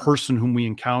believe, the person whom we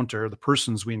encounter, the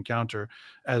persons we encounter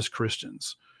as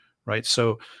Christians, right?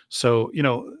 So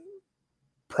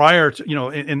prior to,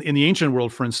 in the ancient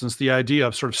world, for instance, the idea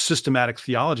of sort of systematic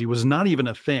theology was not even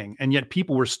a thing. And yet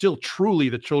people were still truly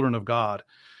the children of God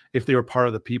if they were part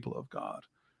of the people of God,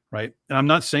 right? And I'm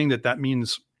not saying that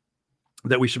means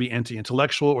that we should be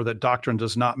anti-intellectual or that doctrine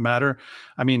does not matter.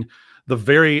 I mean,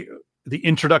 the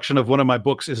introduction of one of my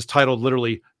books is titled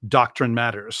literally Doctrine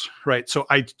Matters, right? So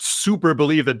I super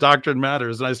believe that doctrine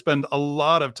matters, and I spend a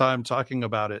lot of time talking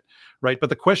about it, right? But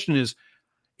the question is,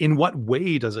 in what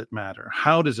way does it matter?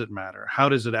 How does it matter? How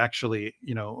does it actually,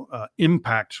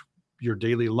 impact your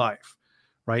daily life,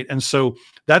 right? And so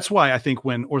that's why I think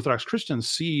when Orthodox Christians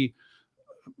see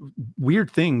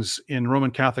weird things in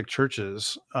Roman Catholic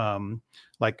churches,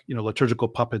 like, liturgical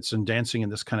puppets and dancing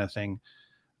and this kind of thing,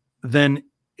 then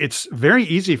it's very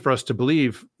easy for us to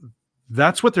believe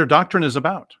that's what their doctrine is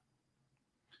about.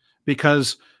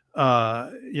 Because,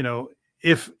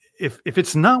 if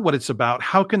it's not what it's about,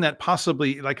 how can that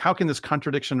possibly, how can this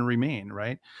contradiction remain,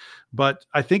 right? But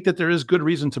I think that there is good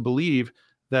reason to believe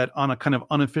that on a kind of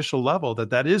unofficial level,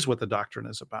 that is what the doctrine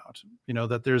is about.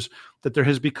 That there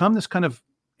has become this kind of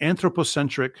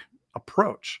anthropocentric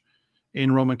approach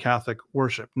in Roman Catholic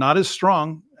worship. Not as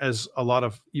strong as a lot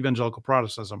of evangelical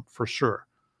Protestantism, for sure.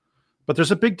 But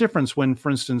there's a big difference when, for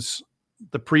instance,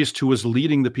 the priest who was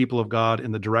leading the people of God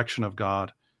in the direction of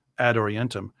God ad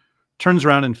orientem turns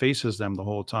around and faces them the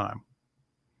whole time,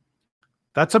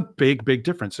 That's a big, big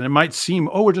difference. And it might seem,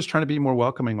 oh, we're just trying to be more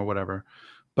welcoming or whatever,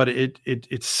 but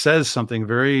it says something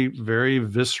very, very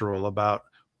visceral about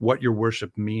what your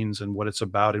worship means and what it's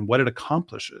about and what it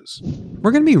accomplishes. We're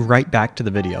going to be right back to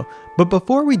the video. But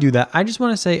before we do that, I just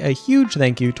want to say a huge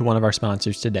thank you to one of our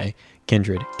sponsors today,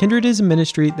 Kindred. Kindred is a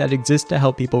ministry that exists to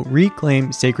help people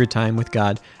reclaim sacred time with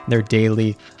God in their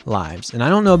daily lives. And I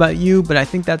don't know about you, but I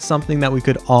think that's something that we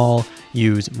could all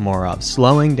use more of,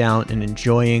 slowing down and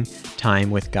enjoying time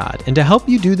with God. And to help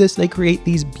you do this, they create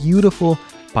these beautiful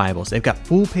Bibles. They've got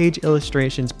full page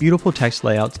illustrations, beautiful text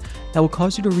layouts that will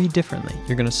cause you to read differently.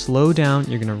 You're going to slow down,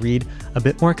 you're going to read a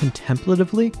bit more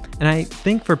contemplatively. And I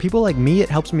think for people like me, it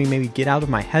helps me maybe get out of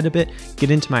my head a bit,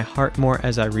 get into my heart more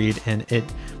as I read, and it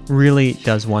really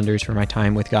does wonders for my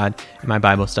time with God and my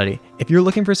Bible study. If you're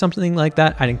looking for something like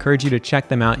that, I'd encourage you to check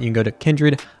them out. You can go to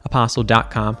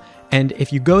kindredapostle.com. And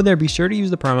if you go there, be sure to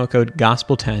use the promo code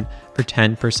GOSPEL10 for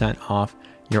 10% off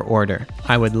your order.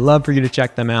 I would love for you to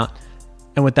check them out.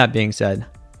 And with that being said,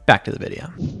 back to the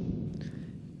video.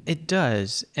 It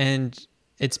does, and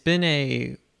it's been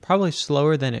a probably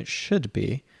slower than it should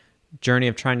be journey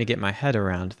of trying to get my head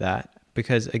around that.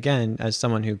 Because again, as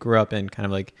someone who grew up in kind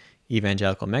of like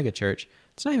evangelical megachurch,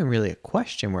 it's not even really a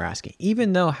question we're asking,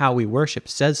 even though how we worship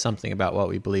says something about what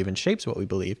we believe and shapes what we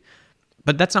believe.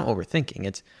 But that's not what we're thinking.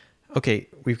 It's, okay,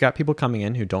 we've got people coming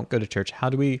in who don't go to church. How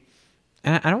do we,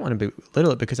 and I don't want to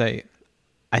belittle it because I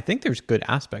think there's good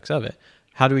aspects of it.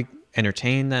 How do we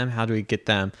entertain them? How do we get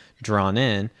them drawn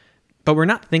in? But we're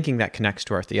not thinking that connects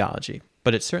to our theology.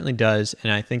 But it certainly does,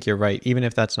 and I think you're right. Even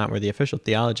if that's not where the official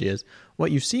theology is,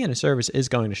 what you see in a service is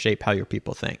going to shape how your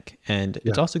people think. And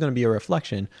it's also going to be a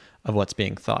reflection of what's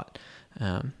being thought.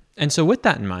 And so with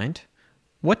that in mind,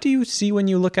 what do you see when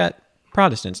you look at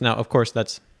Protestants? Now, of course,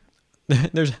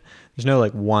 there's no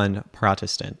like one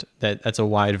Protestant. That's a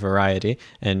wide variety,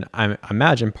 and I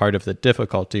imagine part of the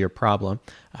difficulty or problem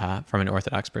from an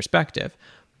Orthodox perspective.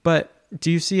 But do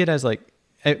you see it as like,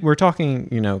 we're talking,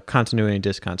 continuity and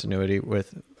discontinuity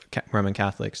with Roman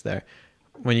Catholics there.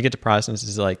 When you get to Protestants,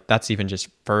 it's like that's even just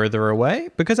further away?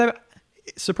 Because I've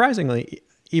surprisingly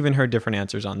even heard different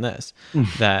answers on this.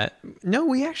 That no,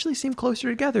 we actually seem closer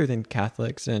together than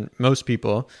Catholics, and most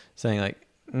people saying like,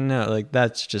 no, like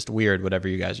that's just weird, whatever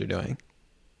you guys are doing.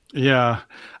 Yeah.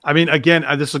 I mean, again,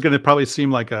 this is going to probably seem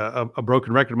like a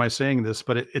broken record, my saying this,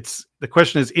 but it's the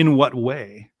question is in what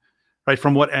way, right?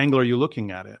 From what angle are you looking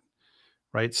at it?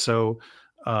 Right. So,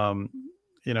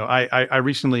 I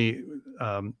recently,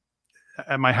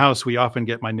 at my house, we often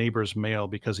get my neighbor's mail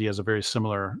because he has a very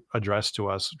similar address to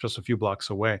us just a few blocks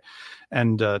away.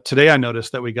 And today I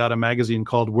noticed that we got a magazine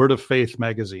called Word of Faith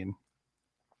magazine.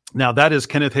 Now, that is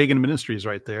Kenneth Hagin Ministries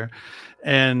right there.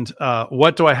 And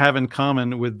what do I have in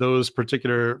common with those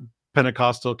particular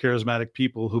Pentecostal charismatic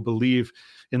people who believe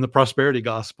in the prosperity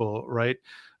gospel, right?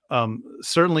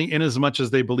 Certainly, in as much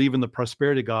as they believe in the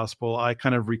prosperity gospel, I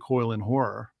kind of recoil in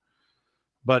horror.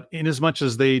 But in as much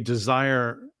as they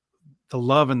desire the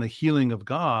love and the healing of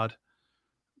God,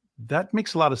 that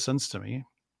makes a lot of sense to me.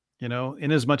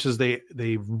 In as much as they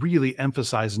really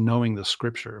emphasize knowing the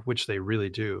scripture, which they really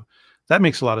do. That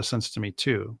makes a lot of sense to me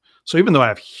too. So even though I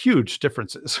have huge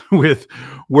differences with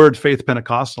Word Faith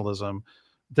Pentecostalism,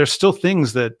 there's still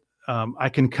things that I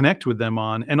can connect with them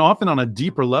on, and often on a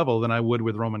deeper level than I would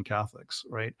with Roman Catholics,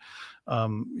 right?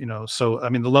 So I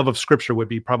mean, the love of Scripture would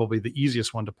be probably the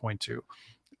easiest one to point to.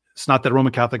 It's not that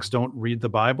Roman Catholics don't read the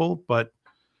Bible, but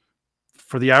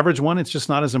for the average one, it's just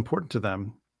not as important to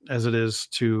them as it is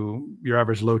to your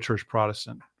average low church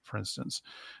Protestant, for instance,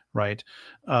 right?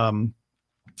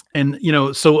 And,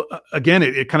 so again,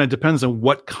 it kind of depends on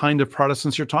what kind of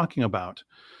Protestants you're talking about.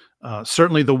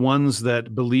 Certainly the ones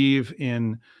that believe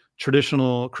in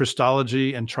traditional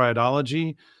Christology and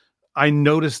triadology, I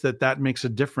notice that makes a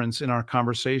difference in our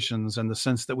conversations and the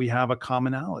sense that we have a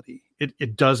commonality.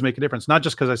 It does make a difference, not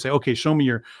just because I say, okay, show me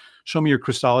your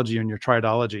Christology and your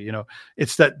triadology.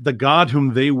 It's that the God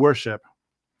whom they worship,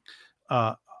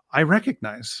 I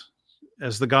recognize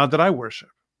as the God that I worship.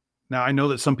 Now, I know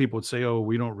that some people would say, oh,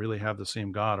 we don't really have the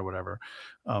same God or whatever.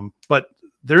 But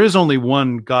there is only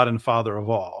one God and Father of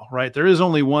all, right? There is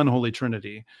only one Holy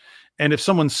Trinity. And if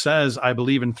someone says, I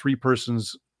believe in three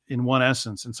persons in one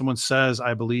essence, and someone says,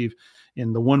 I believe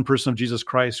in the one person of Jesus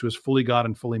Christ who is fully God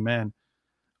and fully man,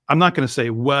 I'm not going to say,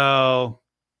 well,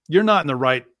 you're not in the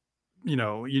right, you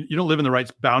don't live in the right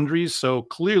boundaries. So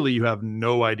clearly you have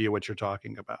no idea what you're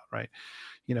talking about, right?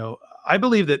 I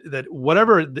believe that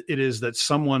whatever it is that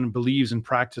someone believes and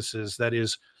practices that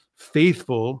is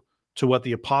faithful to what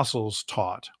the apostles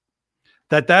taught,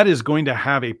 that is going to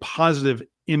have a positive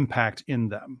impact in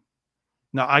them.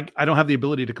 Now, I don't have the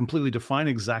ability to completely define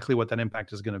exactly what that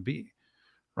impact is going to be,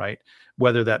 right?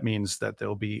 Whether that means that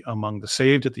they'll be among the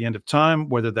saved at the end of time,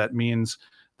 whether that means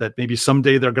that maybe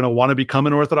someday they're going to want to become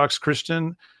an Orthodox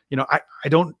Christian. I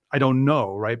don't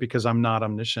know, right? Because I'm not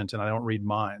omniscient and I don't read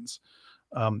minds.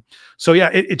 So yeah,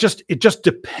 it just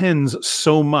depends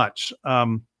so much.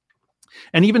 And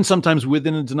even sometimes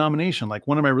within a denomination, like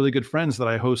one of my really good friends that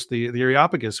I host the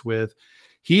Areopagus with,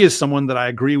 he is someone that I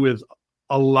agree with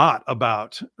a lot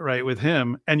about, right, with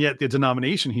him. And yet the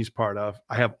denomination he's part of,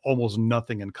 I have almost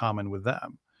nothing in common with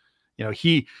them.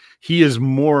 He is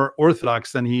more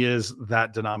Orthodox than he is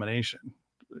that denomination,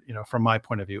 from my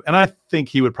point of view. And I think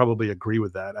he would probably agree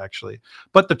with that, actually.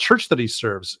 But the church that he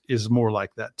serves is more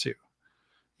like that too.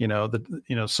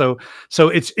 So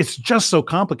it's just so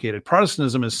complicated.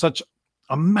 Protestantism is such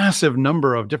a massive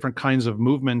number of different kinds of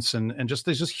movements, and just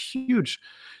there's this huge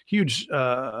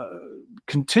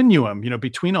continuum,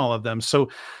 between all of them. So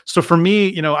for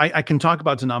me, I can talk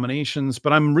about denominations,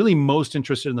 but I'm really most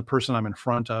interested in the person I'm in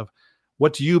front of.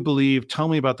 What do you believe? Tell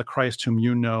me about the Christ whom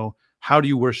you know. How do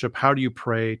you worship? How do you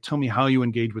pray? Tell me how you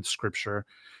engage with Scripture.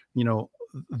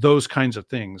 Those kinds of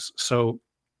things. So,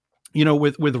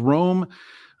 with Rome,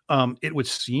 it would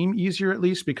seem easier, at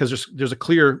least, because there's a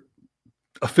clear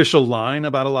official line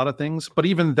about a lot of things. But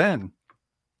even then,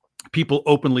 people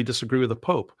openly disagree with the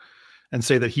Pope and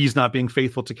say that he's not being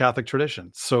faithful to Catholic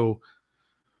tradition. So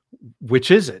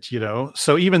which is it?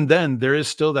 So even then, there is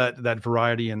still that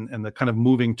variety and the kind of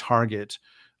moving target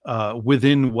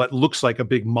within what looks like a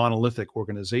big monolithic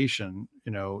organization,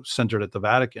 centered at the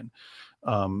Vatican.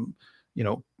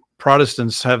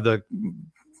 Protestants have the,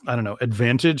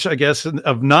 advantage, I guess,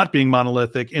 of not being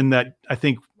monolithic, in that I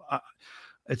think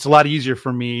it's a lot easier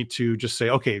for me to just say,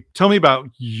 okay, tell me about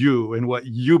you and what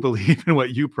you believe and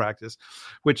what you practice,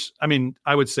 which,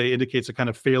 I would say indicates a kind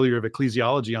of failure of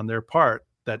ecclesiology on their part,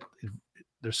 that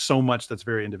there's so much that's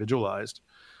very individualized,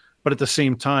 but at the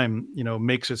same time,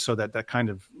 makes it so that that kind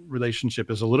of relationship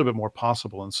is a little bit more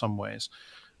possible in some ways.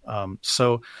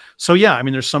 So yeah,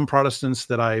 there's some Protestants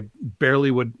that I barely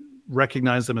would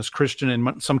recognize them as Christian, and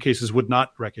in some cases would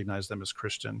not recognize them as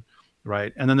Christian.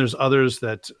 Right. And then there's others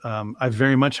that I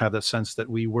very much have that sense that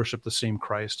we worship the same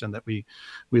Christ and that we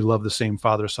love the same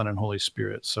Father, Son, and Holy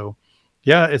Spirit. So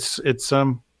yeah, it's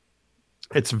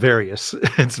various.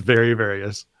 It's very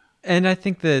various. And I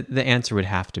think the answer would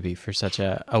have to be for such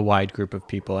a wide group of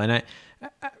people. And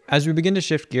as we begin to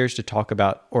shift gears to talk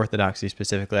about Orthodoxy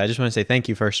specifically, I just want to say thank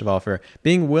you, first of all, for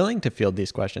being willing to field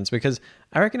these questions, because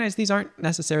I recognize these aren't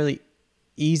necessarily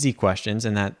easy questions,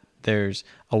 and that there's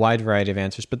a wide variety of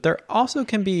answers, but there also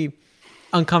can be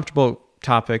uncomfortable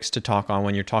topics to talk on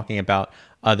when you're talking about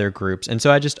other groups. And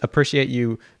so I just appreciate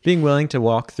you being willing to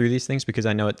walk through these things, because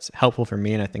I know it's helpful for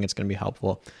me, and I think it's going to be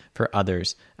helpful for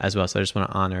others as well. So I just want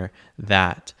to honor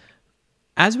that.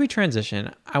 As we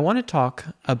transition, I want to talk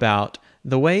about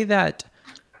the way that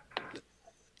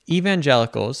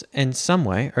evangelicals in some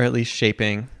way are at least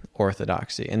shaping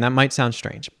orthodoxy. And that might sound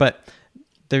strange, but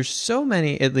there's so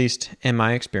many, at least in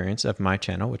my experience of my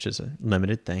channel, which is a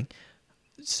limited thing,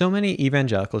 so many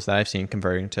evangelicals that I've seen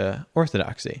converting to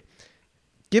orthodoxy.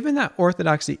 Given that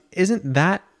orthodoxy isn't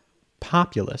that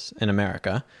populous in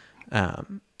America,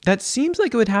 that seems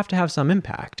like it would have to have some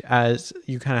impact, as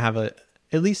you kind of have a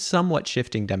at least somewhat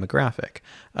shifting demographic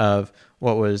of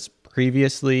what was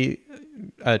previously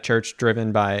a church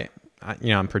driven by,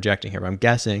 I'm projecting here, but I'm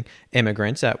guessing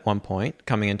immigrants at one point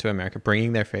coming into America,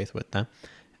 bringing their faith with them.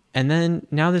 And then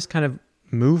now this kind of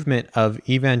movement of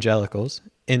evangelicals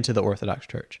into the Orthodox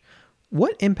Church.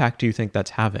 What impact do you think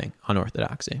that's having on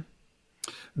orthodoxy?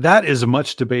 That is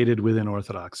much debated within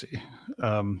orthodoxy.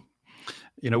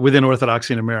 Within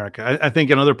orthodoxy in America. I think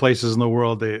in other places in the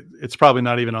world, it's probably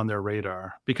not even on their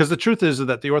radar, because the truth is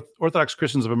that the Orthodox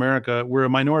Christians of America, we're a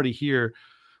minority here,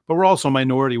 but we're also a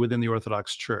minority within the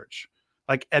Orthodox Church.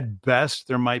 Like at best,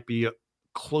 there might be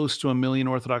close to 1 million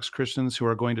Orthodox Christians who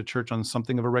are going to church on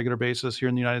something of a regular basis here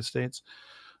in the United States.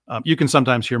 You can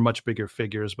sometimes hear much bigger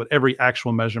figures, but every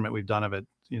actual measurement we've done of it,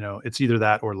 it's either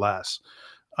that or less.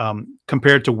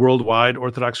 Compared to worldwide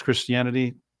Orthodox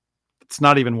Christianity, it's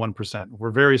not even 1%.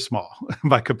 We're very small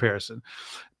by comparison,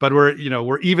 but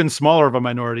we're even smaller of a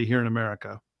minority here in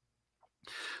America.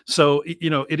 So,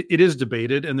 it is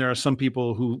debated. And there are some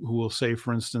people who will say,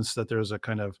 for instance, that there's a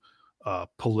kind of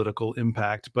political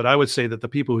impact. But I would say that the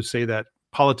people who say that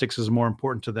politics is more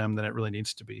important to them than it really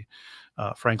needs to be,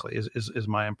 frankly, is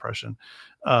my impression.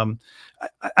 I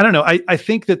don't know. I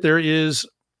think that there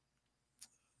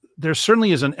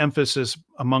certainly is an emphasis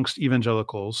amongst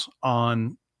evangelicals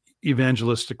on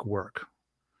evangelistic work,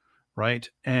 right?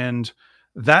 And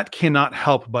that cannot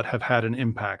help but have had an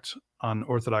impact on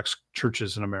Orthodox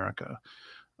churches in America.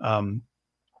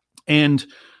 And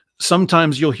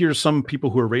sometimes you'll hear some people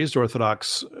who are raised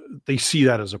Orthodox, they see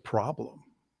that as a problem,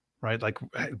 right? Like,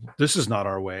 hey, this is not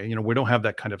our way. You know, we don't have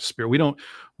that kind of spirit. We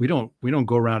don't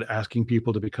go around asking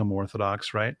people to become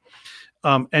Orthodox, right?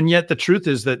 And yet the truth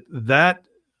is that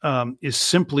is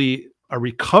simply a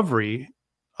recovery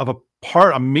of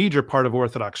a major part of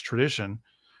Orthodox tradition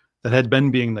that had been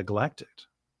being neglected,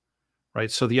 right?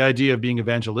 So the idea of being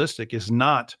evangelistic is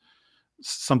not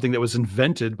something that was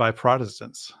invented by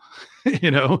Protestants.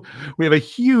 You know, we have a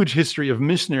huge history of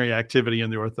missionary activity in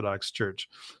the Orthodox Church,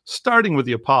 starting with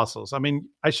the apostles. I mean,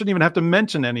 I shouldn't even have to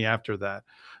mention any after that.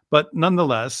 But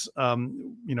nonetheless,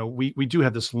 you know, we do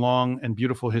have this long and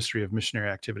beautiful history of missionary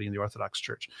activity in the Orthodox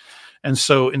Church. And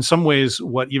so in some ways,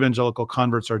 what evangelical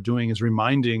converts are doing is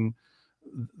reminding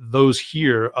those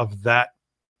here of that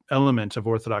element of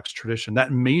Orthodox tradition,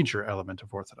 that major element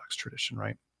of Orthodox tradition,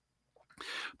 right?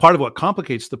 Part of what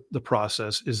complicates the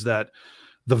process is that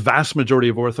the vast majority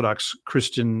of Orthodox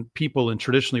Christian people in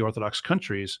traditionally Orthodox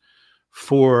countries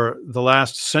for the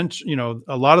last century, you know,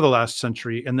 a lot of the last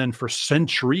century, and then for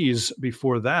centuries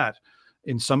before that,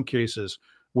 in some cases,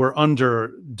 were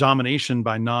under domination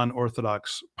by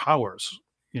non-Orthodox powers.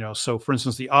 You know, so for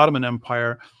instance, the Ottoman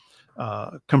Empire,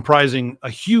 comprising a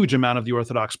huge amount of the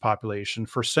Orthodox population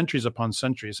for centuries upon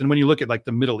centuries. And when you look at like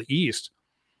the Middle East,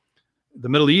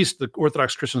 the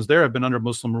Orthodox Christians there have been under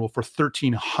Muslim rule for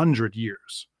 1,300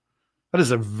 years. That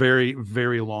is a very,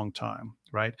 very long time,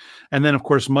 right? And then, of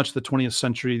course, much of the 20th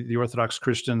century, the Orthodox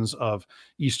Christians of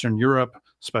Eastern Europe,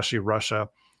 especially Russia,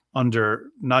 under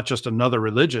not just another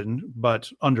religion, but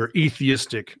under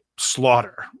atheistic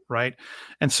slaughter, right?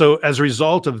 And so as a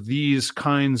result of these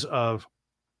kinds of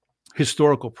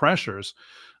historical pressures,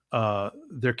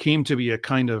 there came to be a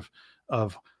kind of,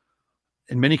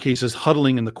 in many cases,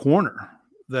 huddling in the corner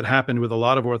that happened with a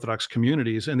lot of Orthodox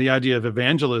communities. And the idea of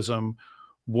evangelism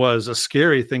was a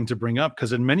scary thing to bring up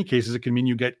because in many cases it can mean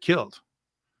you get killed,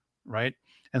 right?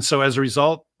 And so as a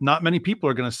result, not many people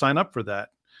are going to sign up for that.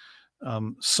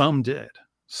 Some did.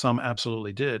 Some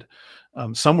absolutely did.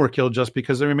 Some were killed just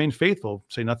because they remained faithful,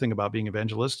 say nothing about being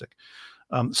evangelistic.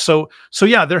 So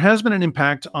yeah, there has been an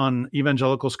impact on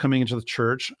evangelicals coming into the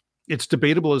church. It's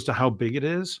debatable as to how big it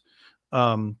is.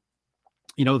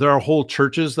 You know, there are whole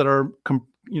churches that are,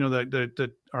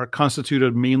 that are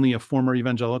constituted mainly of former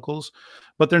evangelicals,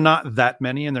 but they're not that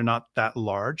many and they're not that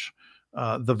large.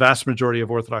 The vast majority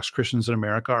of Orthodox Christians in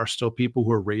America are still people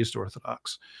who are raised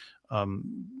Orthodox,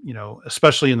 you know,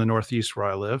 especially in the Northeast where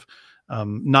I live.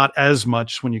 Not as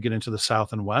much when you get into the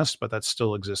South and West, but that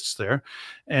still exists there.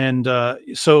 And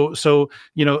so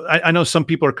you know, I know some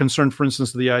people are concerned, for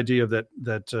instance, the idea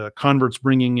that converts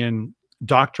bringing in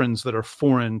doctrines that are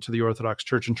foreign to the Orthodox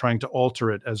Church and trying to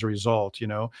alter it as a result, you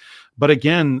know. But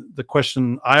again, the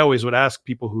question I always would ask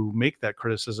people who make that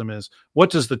criticism is,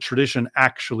 what does the tradition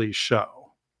actually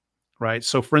show, right?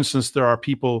 So, for instance, there are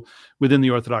people within the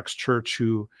Orthodox Church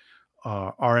who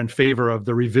are in favor of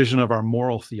the revision of our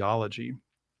moral theology.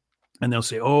 And they'll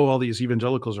say, oh, all these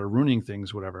evangelicals are ruining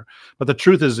things, whatever. But the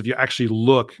truth is, if you actually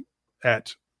look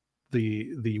at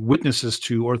the witnesses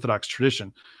to Orthodox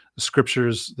tradition, the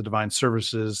scriptures, the divine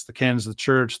services, the canons of the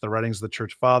church, the writings of the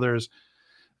church fathers,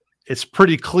 it's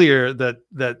pretty clear that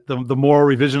the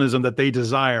moral revisionism that they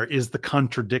desire is the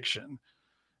contradiction.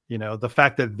 You know, the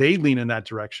fact that they lean in that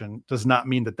direction does not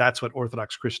mean that that's what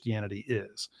Orthodox Christianity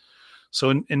is. So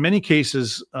in many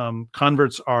cases,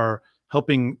 converts are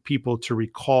helping people to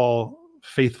recall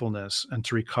faithfulness and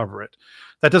to recover it.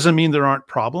 That doesn't mean there aren't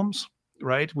problems,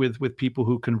 right, with people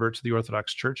who convert to the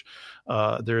Orthodox Church.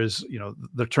 There is, you know,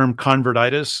 the term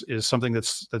convertitis is something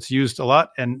that's used a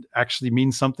lot and actually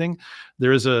means something.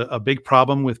 There is a big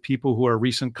problem with people who are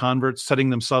recent converts setting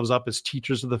themselves up as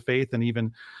teachers of the faith and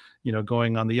even, you know,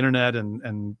 going on the internet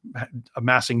and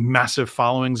amassing massive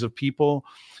followings of people,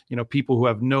 you know, people who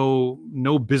have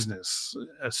no business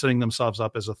setting themselves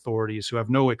up as authorities, who have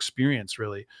no experience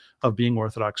really of being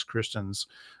Orthodox Christians,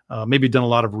 maybe done a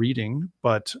lot of reading,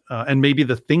 but and maybe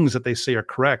the things that they say are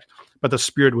correct, but the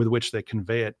spirit with which they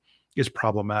convey it is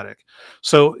problematic.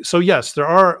 So yes, there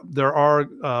are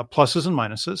pluses and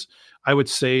minuses. I would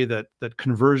say that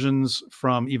conversions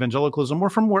from evangelicalism or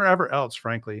from wherever else,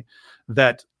 frankly,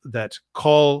 that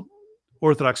call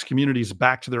Orthodox communities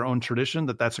back to their own tradition,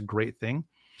 that's a great thing.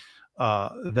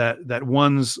 That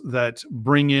ones that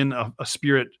bring in a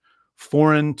spirit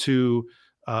foreign to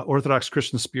Orthodox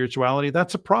Christian spirituality,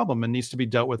 that's a problem and needs to be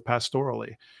dealt with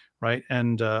pastorally, right?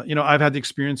 And you know, I've had the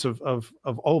experience of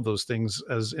all of those things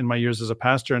as in my years as a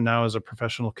pastor and now as a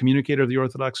professional communicator of the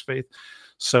Orthodox faith.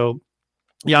 So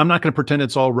yeah, I'm not going to pretend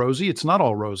it's all rosy. It's not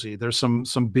all rosy. There's some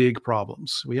big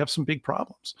problems. We have some big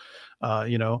problems,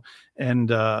 you know, and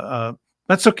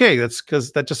that's okay. That's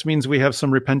because that just means we have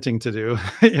some repenting to do.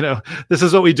 You know, this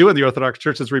is what we do in the Orthodox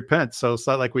Church is repent. So it's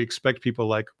not like we expect people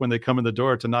like when they come in the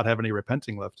door to not have any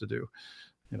repenting left to do.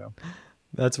 You know,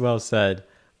 That's well said.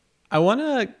 I want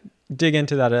to dig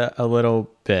into that a little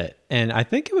bit, and I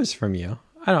think it was from you.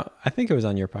 I think it was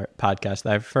on your podcast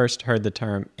that I first heard the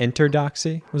term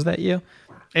interdoxy. Was that you?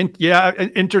 And yeah,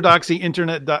 interdoxy,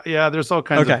 internet. Yeah, there's all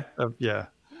kinds of yeah.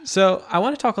 So I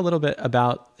want to talk a little bit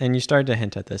about, and you started to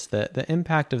hint at this, the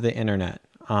impact of the internet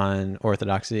on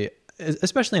orthodoxy,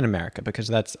 especially in America, because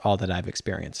that's all that I've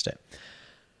experienced it.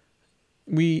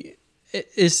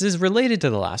 This is related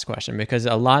to the last question because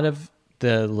a lot of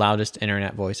the loudest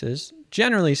internet voices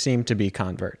generally seem to be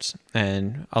converts,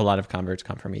 and a lot of converts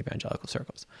come from evangelical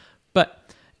circles.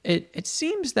 But it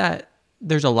seems that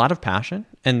there's a lot of passion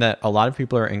and that a lot of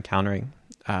people are encountering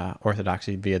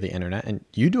orthodoxy via the internet, and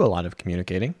you do a lot of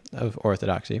communicating of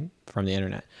orthodoxy from the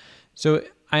internet. So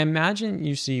I imagine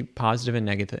you see positive and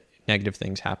negative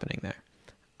things happening there.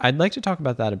 I'd like to talk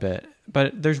about that a bit,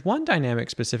 but there's one dynamic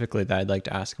specifically that I'd like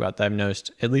to ask about that I've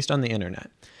noticed, at least on the internet.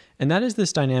 And that is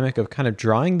this dynamic of kind of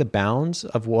drawing the bounds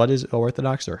of what is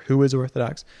Orthodox or who is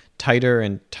Orthodox tighter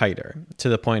and tighter, to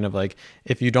the point of like,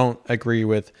 if you don't agree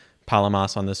with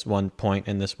Palamas on this one point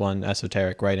in this one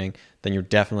esoteric writing, then you're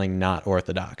definitely not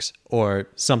Orthodox or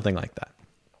something like that.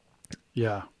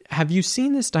 Yeah. Have you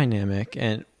seen this dynamic,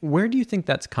 and where do you think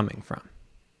that's coming from?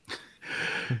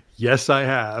 Yes, I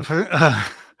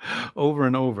have. Over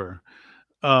and over.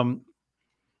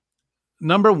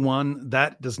 Number one,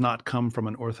 that does not come from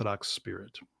an Orthodox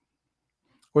spirit.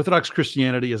 Orthodox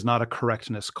Christianity is not a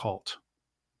correctness cult.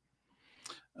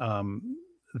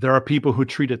 There are people who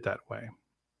treat it that way,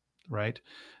 right?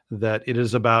 That it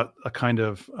is about a kind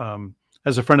of,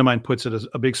 as a friend of mine puts it, as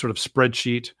a big sort of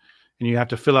spreadsheet, and you have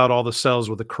to fill out all the cells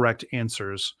with the correct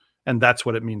answers, and that's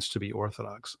what it means to be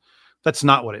Orthodox. That's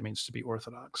not what it means to be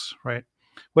Orthodox, right?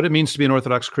 What it means to be an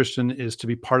Orthodox Christian is to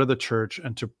be part of the church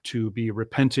and to be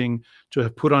repenting, to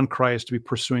have put on Christ, to be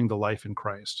pursuing the life in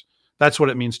Christ. That's what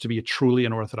it means to be truly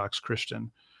an Orthodox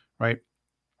Christian, right?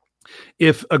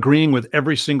 If agreeing with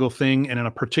every single thing and in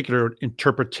a particular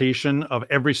interpretation of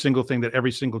every single thing that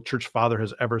every single church father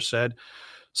has ever said,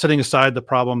 setting aside the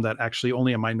problem that actually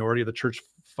only a minority of the church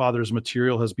fathers'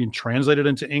 material has been translated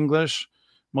into English,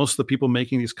 most of the people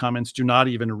making these comments do not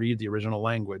even read the original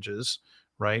languages,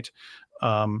 right?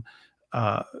 You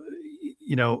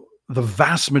know, the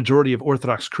vast majority of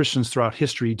Orthodox Christians throughout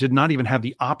history did not even have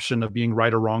the option of being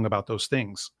right or wrong about those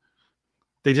things.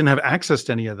 They didn't have access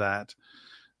to any of that.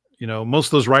 You know, most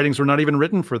of those writings were not even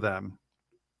written for them,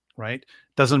 right?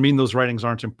 Doesn't mean those writings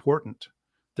aren't important.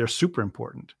 They're super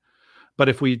important. But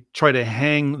if we try to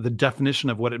hang the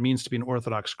definition of what it means to be an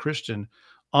Orthodox Christian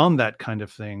on that kind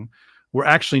of thing, we're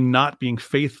actually not being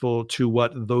faithful to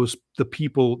what those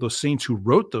saints who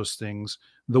wrote those things,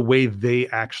 the way they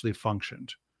actually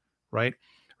functioned, right?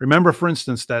 Remember, for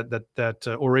instance, that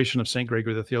oration of Saint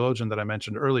Gregory the theologian that I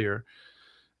mentioned earlier.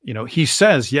 You know, he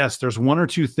says, yes, there's one or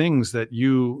two things that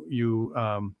you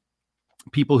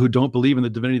people who don't believe in the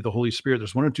divinity of the Holy Spirit,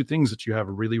 there's one or two things that you have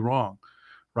really wrong,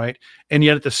 right? And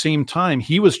yet at the same time,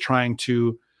 he was trying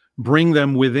to bring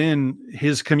them within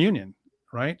his communion,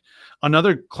 right?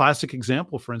 Another classic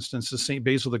example, for instance, is St.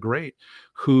 Basil the Great,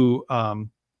 who I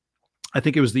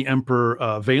think it was the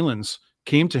Emperor Valens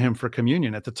came to him for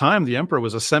communion. At the time, the emperor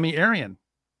was a semi-Arian.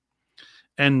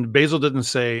 And Basil didn't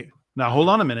say, now, hold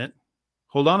on a minute.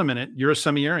 You're a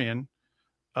semi-Arian.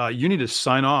 You need to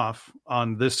sign off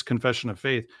on this confession of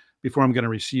faith before I'm going to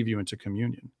receive you into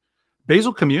communion.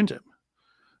 Basil communed him,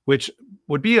 which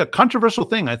would be a controversial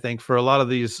thing, I think, for a lot of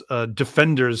these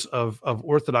defenders of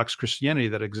Orthodox Christianity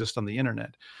that exist on the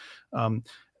internet.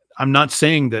 I'm not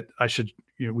saying that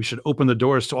we should open the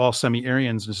doors to all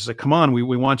semi-Arians and say, come on, we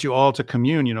want you all to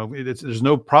commune. You know, there's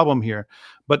no problem here.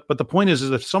 But the point is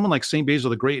if someone like St. Basil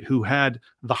the Great, who had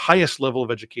the highest level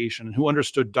of education and who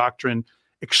understood doctrine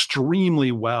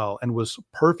extremely well and was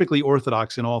perfectly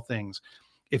Orthodox in all things,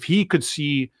 if he could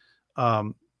see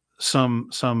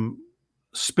some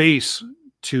space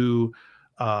to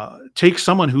take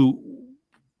someone who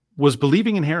was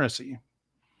believing in heresy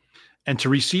and to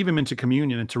receive him into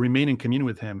communion and to remain in communion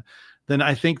with him, then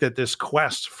I think that this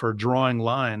quest for drawing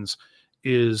lines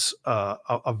is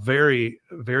a very,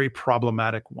 very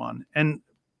problematic one. And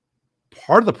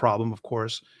part of the problem, of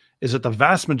course, is that the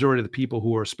vast majority of the people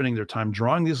who are spending their time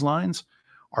drawing these lines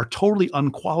are totally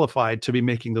unqualified to be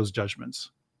making those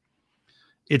judgments.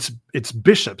 It's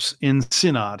bishops in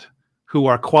synod who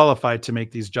are qualified to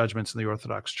make these judgments in the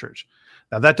Orthodox Church.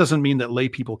 Now, that doesn't mean that lay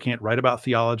people can't write about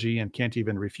theology and can't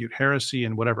even refute heresy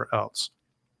and whatever else.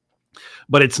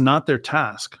 But it's not their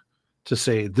task to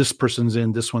say, this person's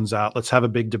in, this one's out. Let's have a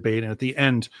big debate. And at the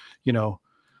end,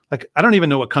 like, I don't even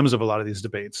know what comes of a lot of these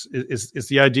debates. Is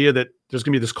the idea that there's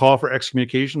going to be this call for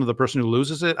excommunication of the person who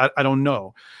loses it? I don't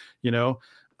know.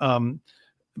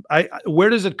 Where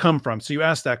does it come from? So you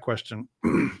asked that question.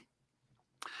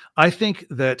 I think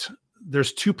that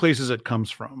there's two places it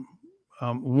comes from.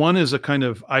 One is a kind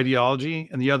of ideology,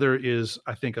 and the other is,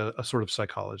 I think, a sort of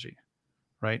psychology,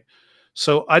 right?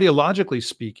 So ideologically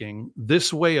speaking,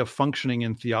 this way of functioning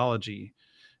in theology,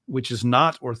 which is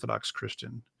not Orthodox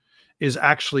Christian, is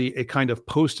actually a kind of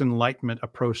post-Enlightenment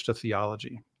approach to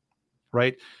theology,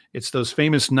 right? It's those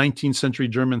famous 19th century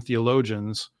German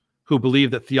theologians who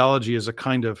believe that theology is a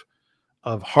kind of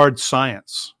hard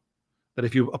science, that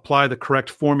if you apply the correct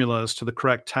formulas to the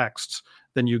correct texts,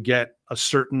 then you get a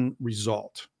certain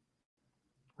result,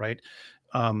 right?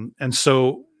 And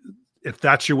so if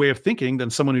that's your way of thinking, then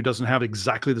someone who doesn't have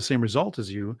exactly the same result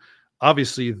as you,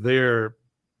 obviously they're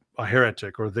a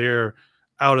heretic, or they're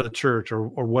out of the church, or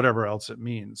whatever else it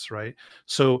means, right?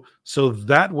 So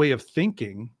that way of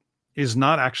thinking is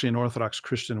not actually an Orthodox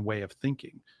Christian way of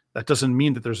thinking. That doesn't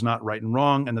mean that there's not right and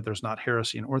wrong, and that there's not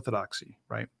heresy and orthodoxy,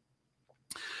 right?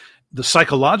 The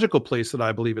psychological place that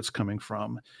I believe it's coming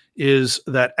from is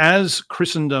that as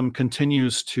Christendom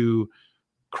continues to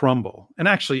crumble, and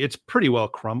actually it's pretty well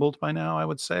crumbled by now, I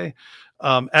would say,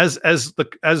 as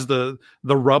the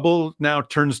rubble now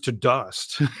turns to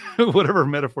dust, whatever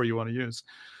metaphor you want to use,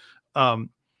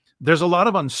 there's a lot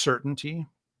of uncertainty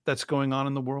that's going on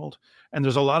in the world, and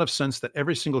there's a lot of sense that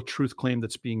every single truth claim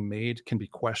that's being made can be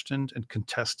questioned and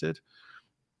contested.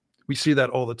 We see that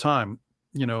all the time,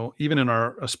 even in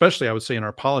especially I would say in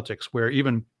our politics, where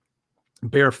even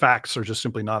bare facts are just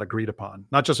simply not agreed upon.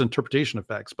 Not just interpretation of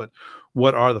facts, but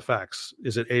what are the facts?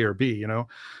 Is it A or B?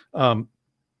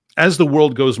 As the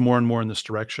world goes more and more in this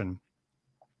direction,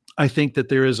 I think that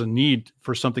there is a need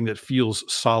for something that feels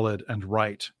solid and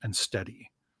right and steady.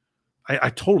 I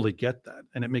totally get that,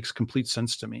 and it makes complete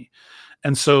sense to me.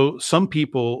 And so some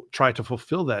people try to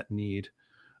fulfill that need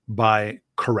by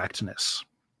correctness,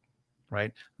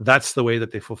 right? That's the way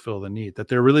that they fulfill the need, that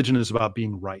their religion is about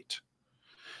being right.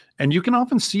 And you can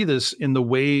often see this in the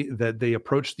way that they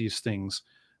approach these things,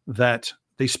 that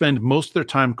they spend most of their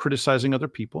time criticizing other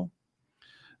people,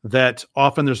 that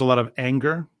often there's a lot of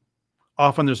anger,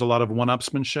 often there's a lot of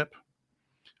one-upsmanship,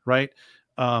 right?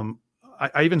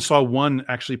 I even saw one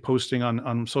actually posting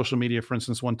on social media, for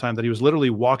instance, one time, that he was literally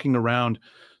walking around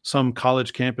some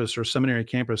college campus or seminary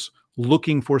campus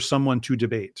looking for someone to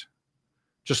debate,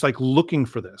 just like looking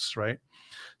for this, right?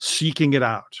 Seeking it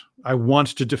out. I want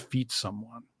to defeat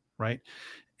someone, right?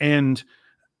 And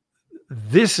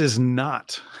this is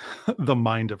not the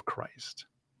mind of Christ.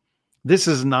 This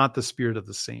is not the spirit of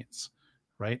the saints,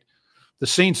 right? The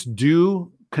saints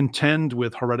do contend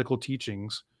with heretical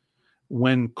teachings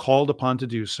when called upon to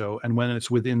do so, and when it's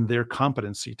within their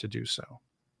competency to do so,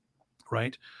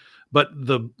 right? But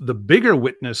the bigger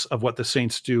witness of what the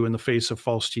saints do in the face of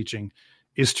false teaching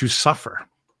is to suffer.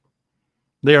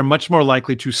 They are much more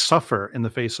likely to suffer in the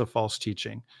face of false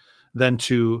teaching than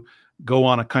to go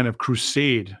on a kind of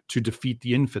crusade to defeat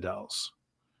the infidels,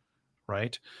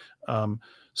 right?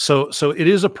 So it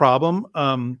is a problem,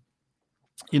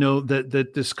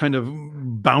 that this kind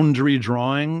of boundary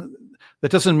drawing. That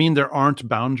doesn't mean there aren't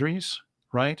boundaries,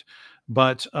 right?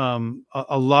 But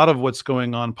a lot of what's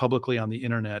going on publicly on the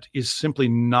internet is simply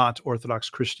not Orthodox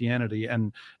Christianity,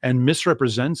 and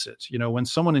misrepresents it. When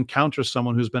someone encounters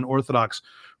someone who's been Orthodox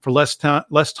for less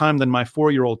time than my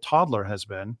 4-year-old toddler has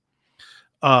been,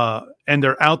 and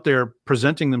they're out there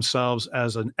presenting themselves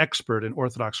as an expert in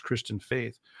Orthodox Christian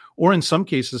faith, or in some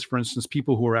cases, for instance,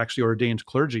 people who are actually ordained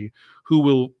clergy who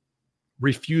will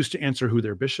refuse to answer who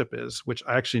their bishop is, which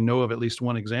I actually know of at least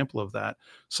one example of that.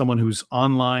 Someone who's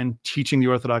online teaching the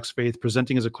Orthodox faith,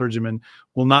 presenting as a clergyman,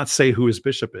 will not say who his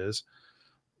bishop is.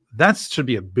 That should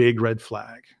be a big red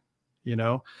flag,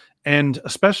 and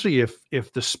especially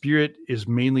if the spirit is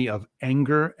mainly of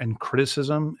anger and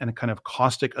criticism and a kind of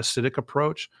caustic, acidic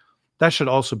approach, that should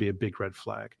also be a big red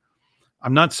flag.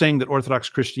 I'm not saying that Orthodox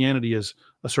Christianity is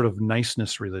a sort of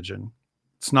niceness religion.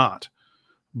 It's not.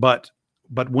 But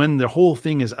when the whole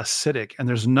thing is acidic and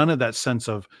there's none of that sense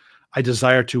of, I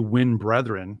desire to win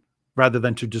brethren rather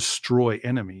than to destroy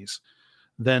enemies,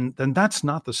 then that's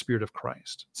not the spirit of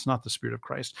Christ. It's not the spirit of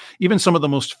Christ. Even some of the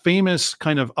most famous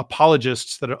kind of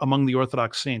apologists that are among the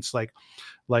Orthodox saints, like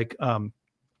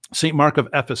St. Mark of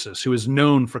Ephesus, who is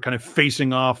known for kind of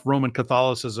facing off Roman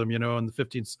Catholicism, in the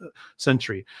 15th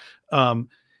century.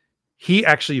 he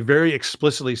actually very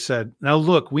explicitly said, now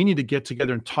look, we need to get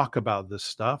together and talk about this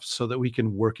stuff so that we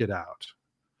can work it out.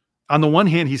 On the one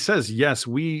hand, he says, yes,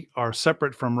 we are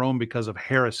separate from Rome because of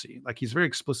heresy. Like, he's very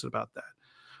explicit about that.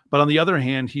 But on the other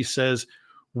hand, he says,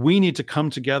 we need to come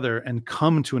together and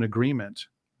come to an agreement,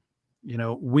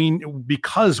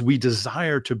 because we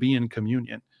desire to be in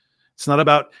communion. It's not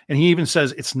about, and he even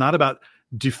says, it's not about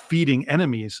defeating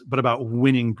enemies, but about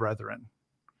winning brethren.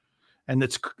 And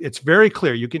it's very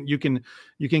clear. You can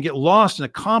get lost in a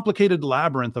complicated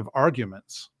labyrinth of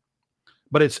arguments,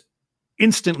 but it's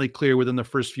instantly clear within the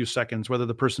first few seconds whether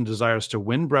the person desires to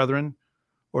win brethren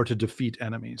or to defeat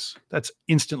enemies. That's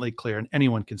instantly clear, and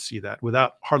anyone can see that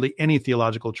without hardly any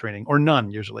theological training, or none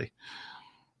usually.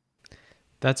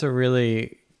 That's a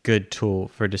really good tool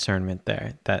for discernment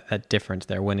there, that difference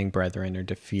there, winning brethren or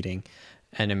defeating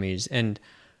enemies. And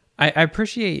I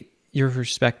appreciate your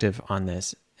perspective on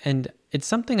this. And it's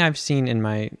something I've seen in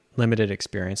my limited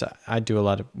experience. I do a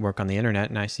lot of work on the internet,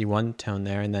 and I see one tone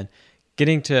there, and then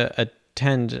getting to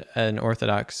attend an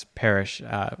Orthodox parish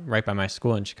right by my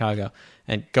school in Chicago,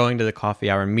 and going to the coffee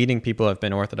hour, meeting people who have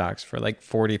been Orthodox for like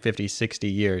 40, 50, 60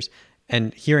 years,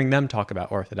 and hearing them talk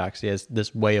about Orthodoxy as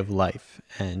this way of life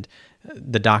and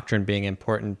the doctrine being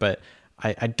important. But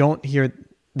I don't hear...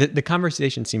 The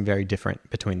conversation seemed very different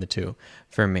between the two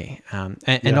for me.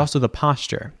 And also the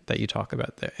posture that you talk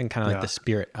about there, and kind of like the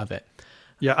spirit of it.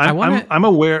 Yeah, I'm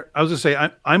aware. I was going to say,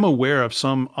 I'm aware of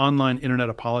some online internet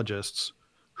apologists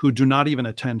who do not even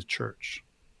attend church.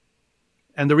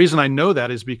 And the reason I know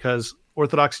that is because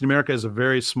Orthodoxy in America is a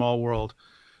very small world.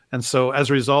 And so as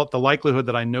a result, the likelihood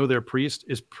that I know their priest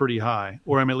is pretty high,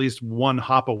 or I'm at least one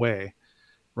hop away,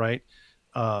 right?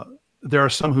 There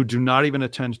are some who do not even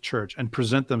attend church and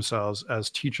present themselves as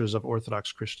teachers of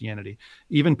Orthodox Christianity.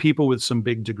 Even people with some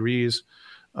big degrees,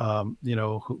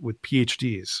 with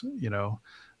PhDs,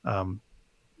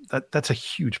 that's a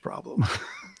huge problem.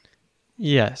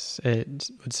 Yes, it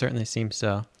would certainly seem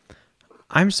so.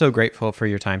 I'm so grateful for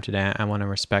your time today. I want to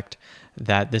respect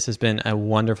that. This has been a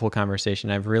wonderful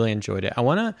conversation. I've really enjoyed it. I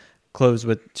want to close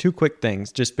with two quick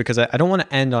things, just because I don't want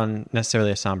to end on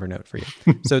necessarily a somber note for you.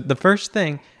 So the first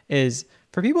thing is,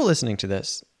 for people listening to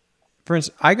this, for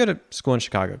instance, I go to school in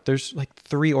Chicago. There's like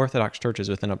 3 Orthodox churches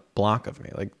within a block of me.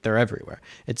 Like, they're everywhere.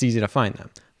 It's easy to find them.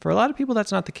 For a lot of people,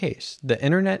 that's not the case. The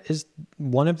internet is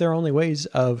one of their only ways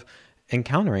of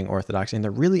encountering Orthodoxy, and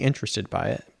they're really interested by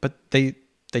it, but they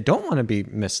don't want to be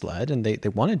misled, and they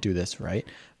want to do this right,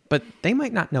 but they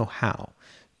might not know how.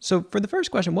 So for the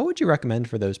first question, what would you recommend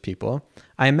for those people?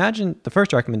 I imagine the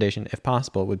first recommendation, if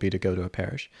possible, would be to go to a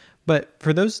parish. But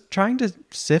for those trying to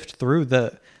sift through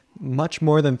the much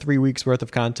more than 3 weeks worth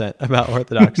of content about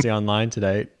Orthodoxy online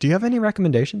today, do you have any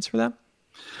recommendations for them?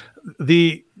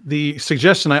 The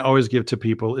suggestion I always give to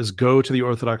people is go to the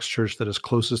Orthodox church that is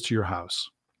closest to your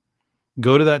house.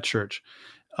 Go to that church.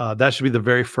 That should be the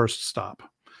very first stop.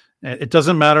 It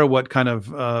doesn't matter what kind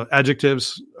of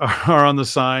adjectives are on the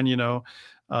sign,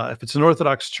 if it's an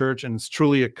Orthodox church and it's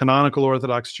truly a canonical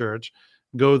Orthodox church,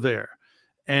 go there.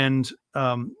 And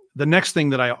the next thing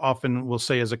that I often will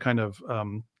say as a kind of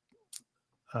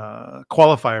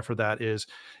qualifier for that is,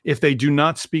 if they do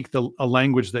not speak a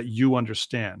language that you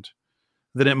understand,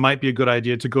 then it might be a good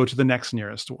idea to go to the next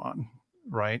nearest one,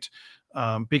 right?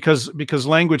 Because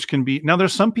language can be... Now,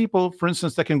 there's some people, for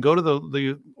instance, that can go to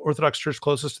the Orthodox church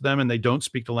closest to them and they don't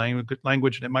speak the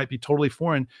language, and it might be totally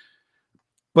foreign,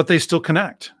 but they still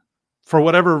connect for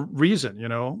whatever reason,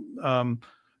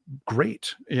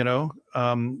 great,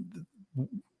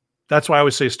 that's why I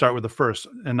always say start with the first,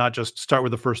 and not just start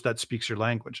with the first that speaks your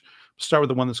language. Start with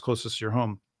the one that's closest to your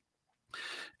home.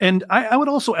 And I would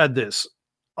also add this: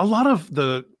 a lot of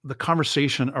the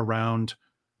conversation around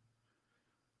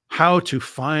how to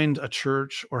find a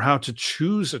church or how to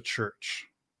choose a church,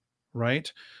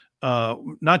 right?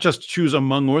 Not just choose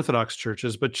among Orthodox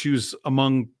churches, but choose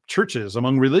among churches,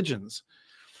 among religions.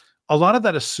 A lot of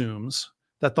that assumes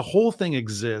that the whole thing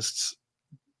exists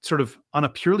sort of on a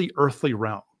purely earthly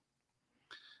realm.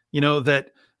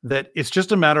 That it's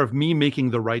just a matter of me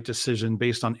making the right decision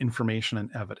based on information and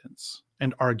evidence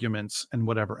and arguments and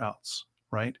whatever else,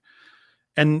 right?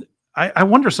 And I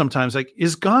wonder sometimes, like,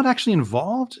 is God actually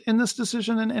involved in this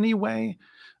decision in any way?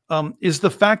 Is the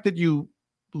fact that you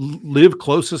live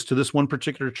closest to this one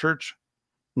particular church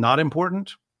not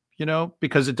important,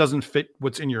 because it doesn't fit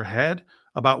what's in your head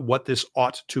about what this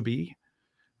ought to be,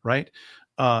 right?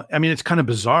 It's kind of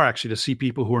bizarre actually to see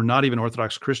people who are not even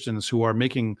Orthodox Christians who are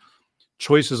making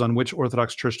choices on which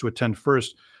Orthodox church to attend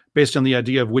first based on the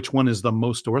idea of which one is the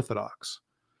most Orthodox.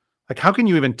 Like, how can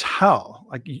you even tell?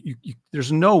 Like,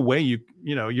 there's no way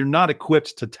you're not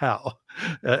equipped to tell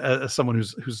as someone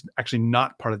who's actually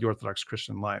not part of the Orthodox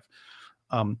Christian life.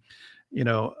 Um, you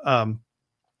know,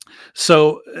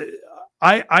 so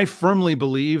I firmly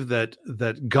believe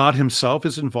that God himself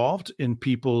is involved in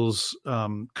people's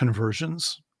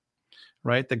conversions,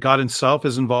 right? That God himself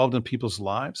is involved in people's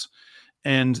lives,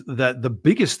 and that the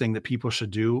biggest thing that people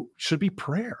should do should be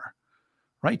prayer,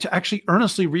 right? To actually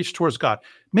earnestly reach towards God.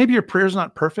 Maybe your prayer is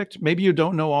not perfect. Maybe you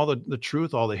don't know all the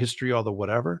truth, all the history, all the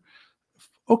whatever.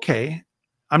 Okay.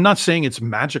 I'm not saying it's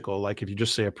magical. Like if you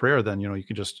just say a prayer, then, you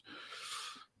can just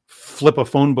flip a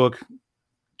phone book.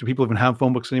 Do people even have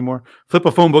phone books anymore? Flip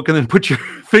a phone book and then put your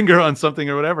finger on something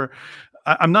or whatever.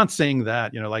 I'm not saying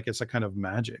that, like it's a kind of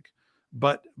magic,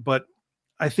 but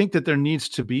I think that there needs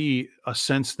to be a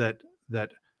sense that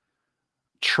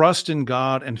trust in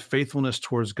God and faithfulness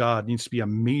towards God needs to be a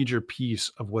major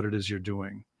piece of what it is you're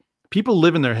doing. People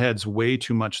live in their heads way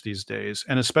too much these days.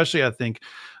 And especially, I think,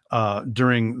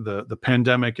 during the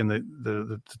pandemic and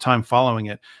the time following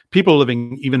it, people are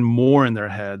living even more in their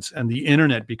heads, and the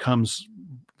internet becomes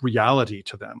reality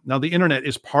to them. Now, the internet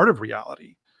is part of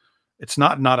reality. It's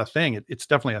not a thing. It's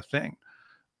definitely a thing.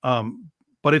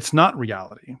 But it's not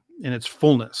reality in its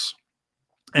fullness.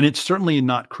 And it's certainly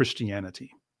not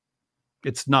Christianity.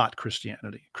 It's not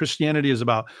Christianity. Christianity is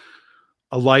about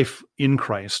a life in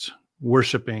Christ,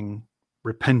 worshiping,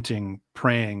 repenting,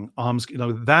 praying, alms.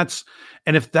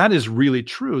 And if that is really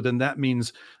true, then that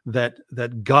means that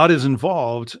God is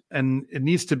involved, and it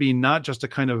needs to be not just a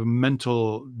kind of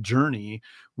mental journey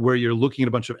where you're looking at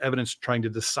a bunch of evidence trying to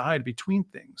decide between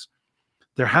things.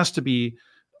 There has to be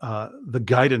the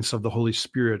guidance of the Holy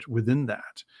Spirit within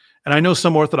that. And I know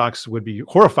some Orthodox would be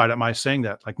horrified at my saying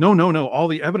that, like, no, all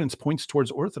the evidence points towards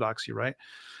orthodoxy, right?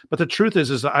 But the truth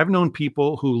is that I've known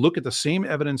people who look at the same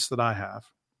evidence that I have,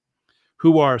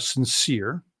 who are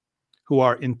sincere, who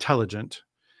are intelligent,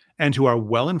 and who are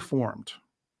well-informed,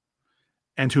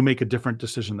 and who make a different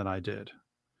decision than I did.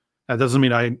 That doesn't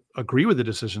mean I agree with the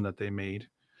decision that they made,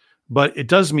 but it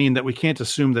does mean that we can't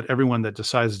assume that everyone that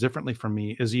decides differently from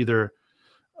me is either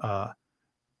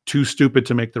too stupid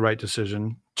to make the right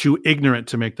decision, too ignorant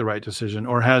to make the right decision,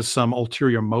 or has some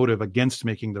ulterior motive against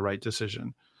making the right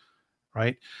decision,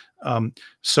 right?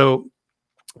 So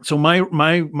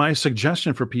my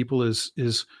suggestion for people is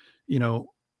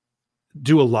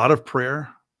do a lot of prayer,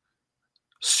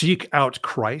 seek out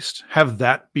Christ, have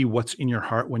that be what's in your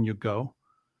heart when you go,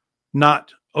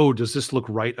 not, oh, does this look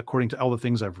right according to all the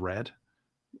things I've read,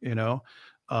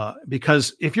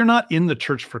 because if you're not in the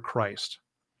church for Christ,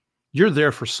 you're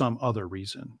there for some other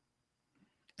reason.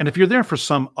 And if you're there for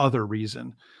some other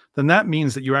reason, then that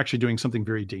means that you're actually doing something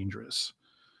very dangerous,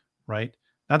 right?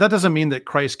 Now, that doesn't mean that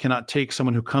Christ cannot take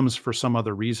someone who comes for some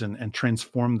other reason and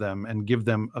transform them and give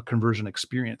them a conversion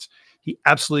experience. He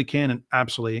absolutely can and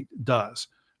absolutely does,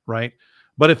 right?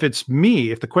 But if it's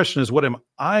me, if the question is, what am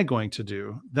I going to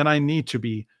do? Then I need to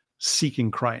be seeking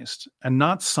Christ and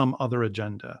not some other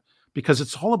agenda, because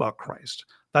it's all about Christ.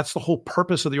 That's the whole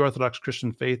purpose of the Orthodox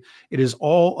Christian faith. It is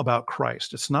all about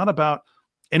Christ. It's not about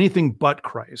anything but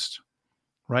Christ,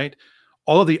 right?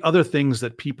 All of the other things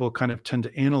that people kind of tend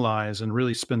to analyze and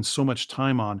really spend so much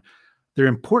time on, they're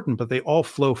important, but they all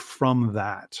flow from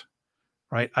that,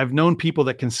 right? I've known people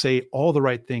that can say all the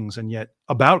right things and yet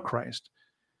about Christ,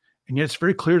 and yet it's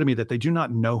very clear to me that they do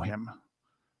not know him,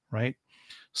 right?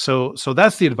 So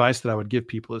that's the advice that I would give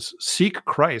people is seek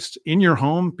Christ in your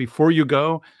home before you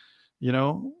go.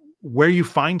 Where you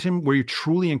find him, where you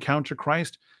truly encounter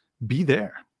Christ, be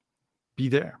there. Be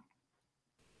there.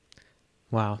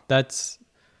 Wow.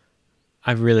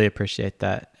 I really appreciate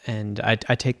that. And I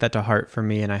take that to heart for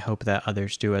me, and I hope that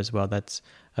others do as well. That's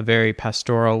a very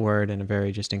pastoral word and a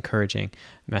very just encouraging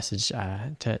message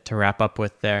to wrap up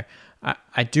with there.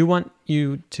 I do want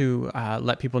you to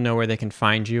let people know where they can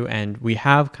find you. And we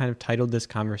have kind of titled this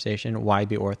conversation, Why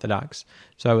Be Orthodox?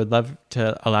 So I would love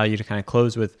to allow you to kind of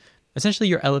close with essentially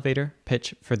your elevator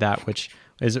pitch for that, which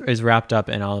is wrapped up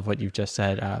in all of what you've just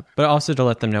said, but also to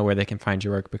let them know where they can find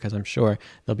your work, because I'm sure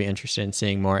they'll be interested in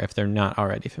seeing more if they're not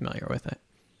already familiar with it.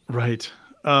 Right.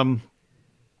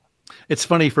 It's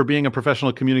funny, for being a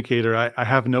professional communicator, I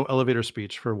have no elevator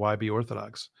speech for Why Be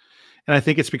Orthodox. And I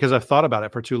think it's because I've thought about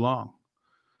it for too long.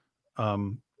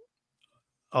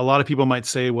 A lot of people might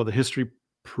say, well, the history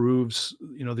proves,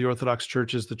 the Orthodox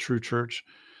Church is the true church.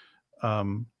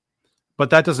 But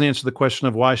that doesn't answer the question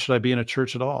of why should I be in a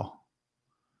church at all,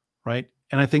 right?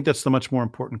 And I think that's the much more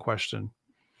important question.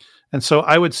 And so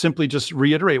I would simply just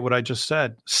reiterate what I just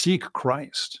said. Seek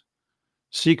Christ.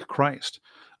 Seek Christ.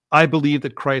 I believe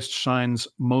that Christ shines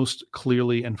most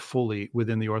clearly and fully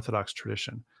within the Orthodox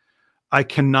tradition. I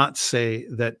cannot say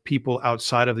that people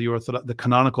outside of the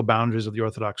canonical boundaries of the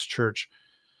Orthodox Church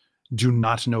do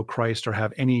not know Christ or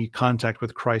have any contact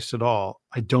with Christ at all.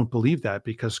 I don't believe that,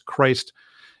 because Christ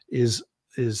is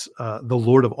the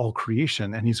Lord of all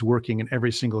creation, and he's working in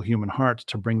every single human heart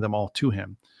to bring them all to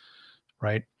him,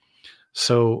 right?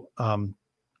 So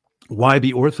why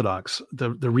be Orthodox?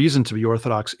 The reason to be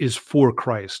Orthodox is for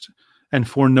Christ and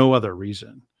for no other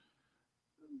reason.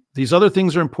 These other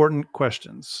things are important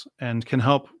questions and can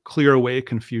help clear away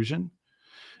confusion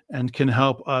and can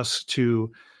help us to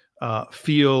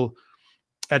feel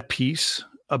at peace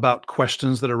about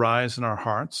questions that arise in our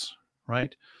hearts,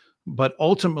 right? But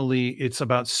ultimately, it's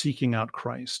about seeking out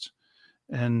Christ.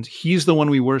 And he's the one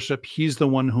we worship. He's the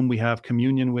one whom we have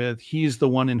communion with. He's the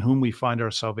one in whom we find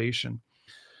our salvation.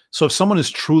 So if someone is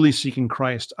truly seeking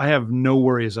Christ, I have no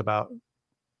worries about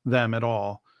them at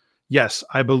all. Yes,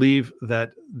 I believe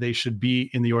that they should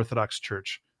be in the Orthodox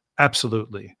Church.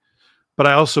 Absolutely. But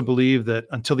I also believe that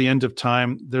until the end of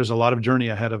time, there's a lot of journey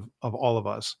ahead of all of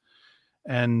us.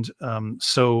 And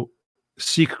so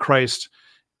seek Christ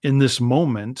in this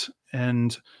moment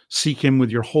and seek him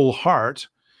with your whole heart.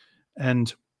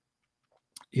 And,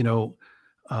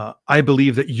 I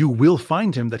believe that you will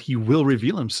find him, that he will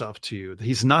reveal himself to you, that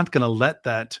he's not going to let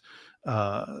that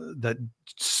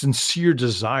sincere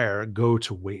desire go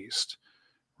to waste,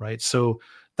 right? So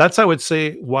that's, I would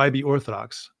say, why be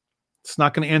Orthodox? It's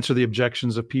not going to answer the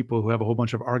objections of people who have a whole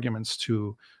bunch of arguments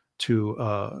to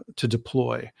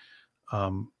deploy.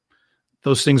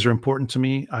 Those things are important to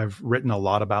me. I've written a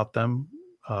lot about them.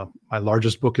 My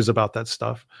largest book is about that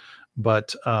stuff,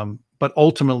 but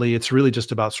ultimately it's really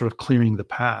just about sort of clearing the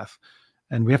path,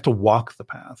 and we have to walk the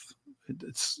path.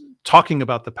 It's talking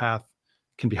about the path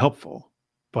can be helpful,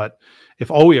 but if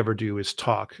all we ever do is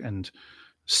talk and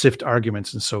sift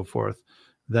arguments and so forth,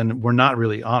 then we're not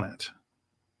really on it.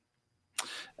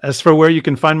 As for where you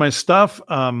can find my stuff,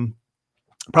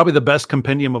 probably the best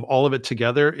compendium of all of it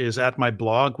together is at my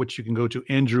blog, which you can go to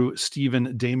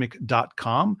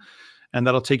andrewstevendamick.com, and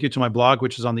that'll take you to my blog,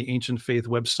 which is on the Ancient Faith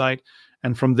website.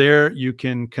 And from there, you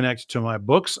can connect to my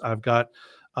books. I've got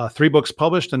 3 books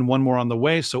published and 1 more on the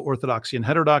way. So Orthodoxy and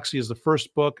Heterodoxy is the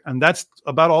first book. And that's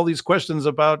about all these questions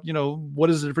about, what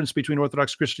is the difference between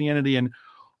Orthodox Christianity and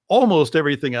almost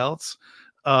everything else.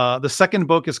 The second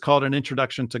book is called An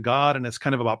Introduction to God, and it's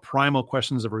kind of about primal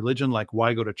questions of religion, like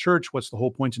why go to church? What's the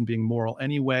whole point in being moral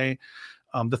anyway?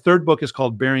 The third book is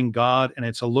called Bearing God, and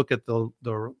it's a look at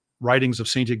the writings of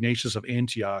St. Ignatius of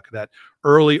Antioch, that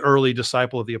early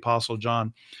disciple of the Apostle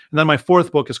John. And then my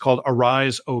fourth book is called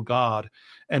Arise, O God,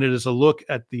 and it is a look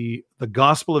at the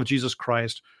gospel of Jesus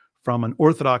Christ from an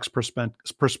Orthodox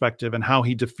perspective and how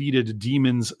he defeated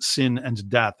demons, sin, and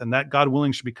death. And that, God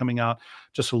willing, should be coming out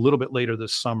just a little bit later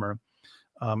this summer.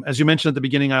 As you mentioned at the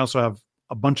beginning, I also have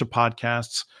a bunch of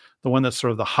podcasts. The one that's sort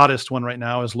of the hottest one right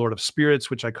now is Lord of Spirits,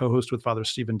 which I co-host with Father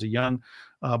Stephen DeYoung.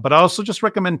 But I also just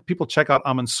recommend people check out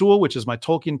Amen Sul, which is my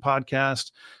Tolkien podcast.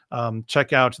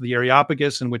 Check out The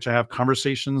Areopagus, in which I have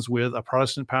conversations with a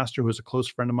Protestant pastor who is a close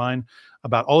friend of mine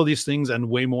about all of these things and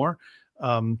way more.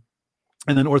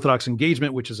 And then Orthodox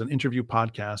Engagement, which is an interview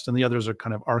podcast, and the others are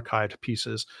kind of archived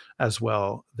pieces as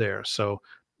well there. So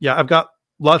yeah, I've got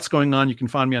lots going on. You can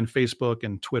find me on Facebook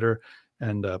and Twitter,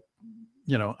 and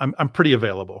I'm pretty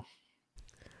available.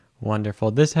 Wonderful.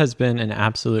 This has been an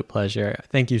absolute pleasure.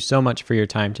 Thank you so much for your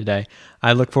time today.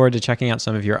 I look forward to checking out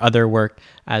some of your other work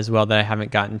as well that I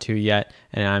haven't gotten to yet,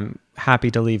 and I'm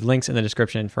happy to leave links in the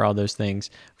description for all those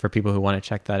things for people who want to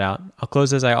check that out. I'll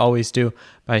close, as I always do,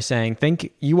 by saying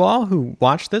thank you all who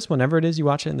watch this, whenever it is you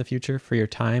watch it in the future, for your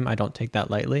time. I don't take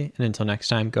that lightly. And until next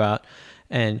time, go out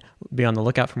and be on the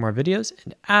lookout for more videos.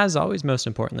 And as always, most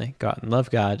importantly, go out and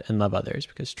love God and love others,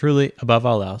 because truly, above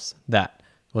all else, that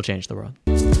will change the world.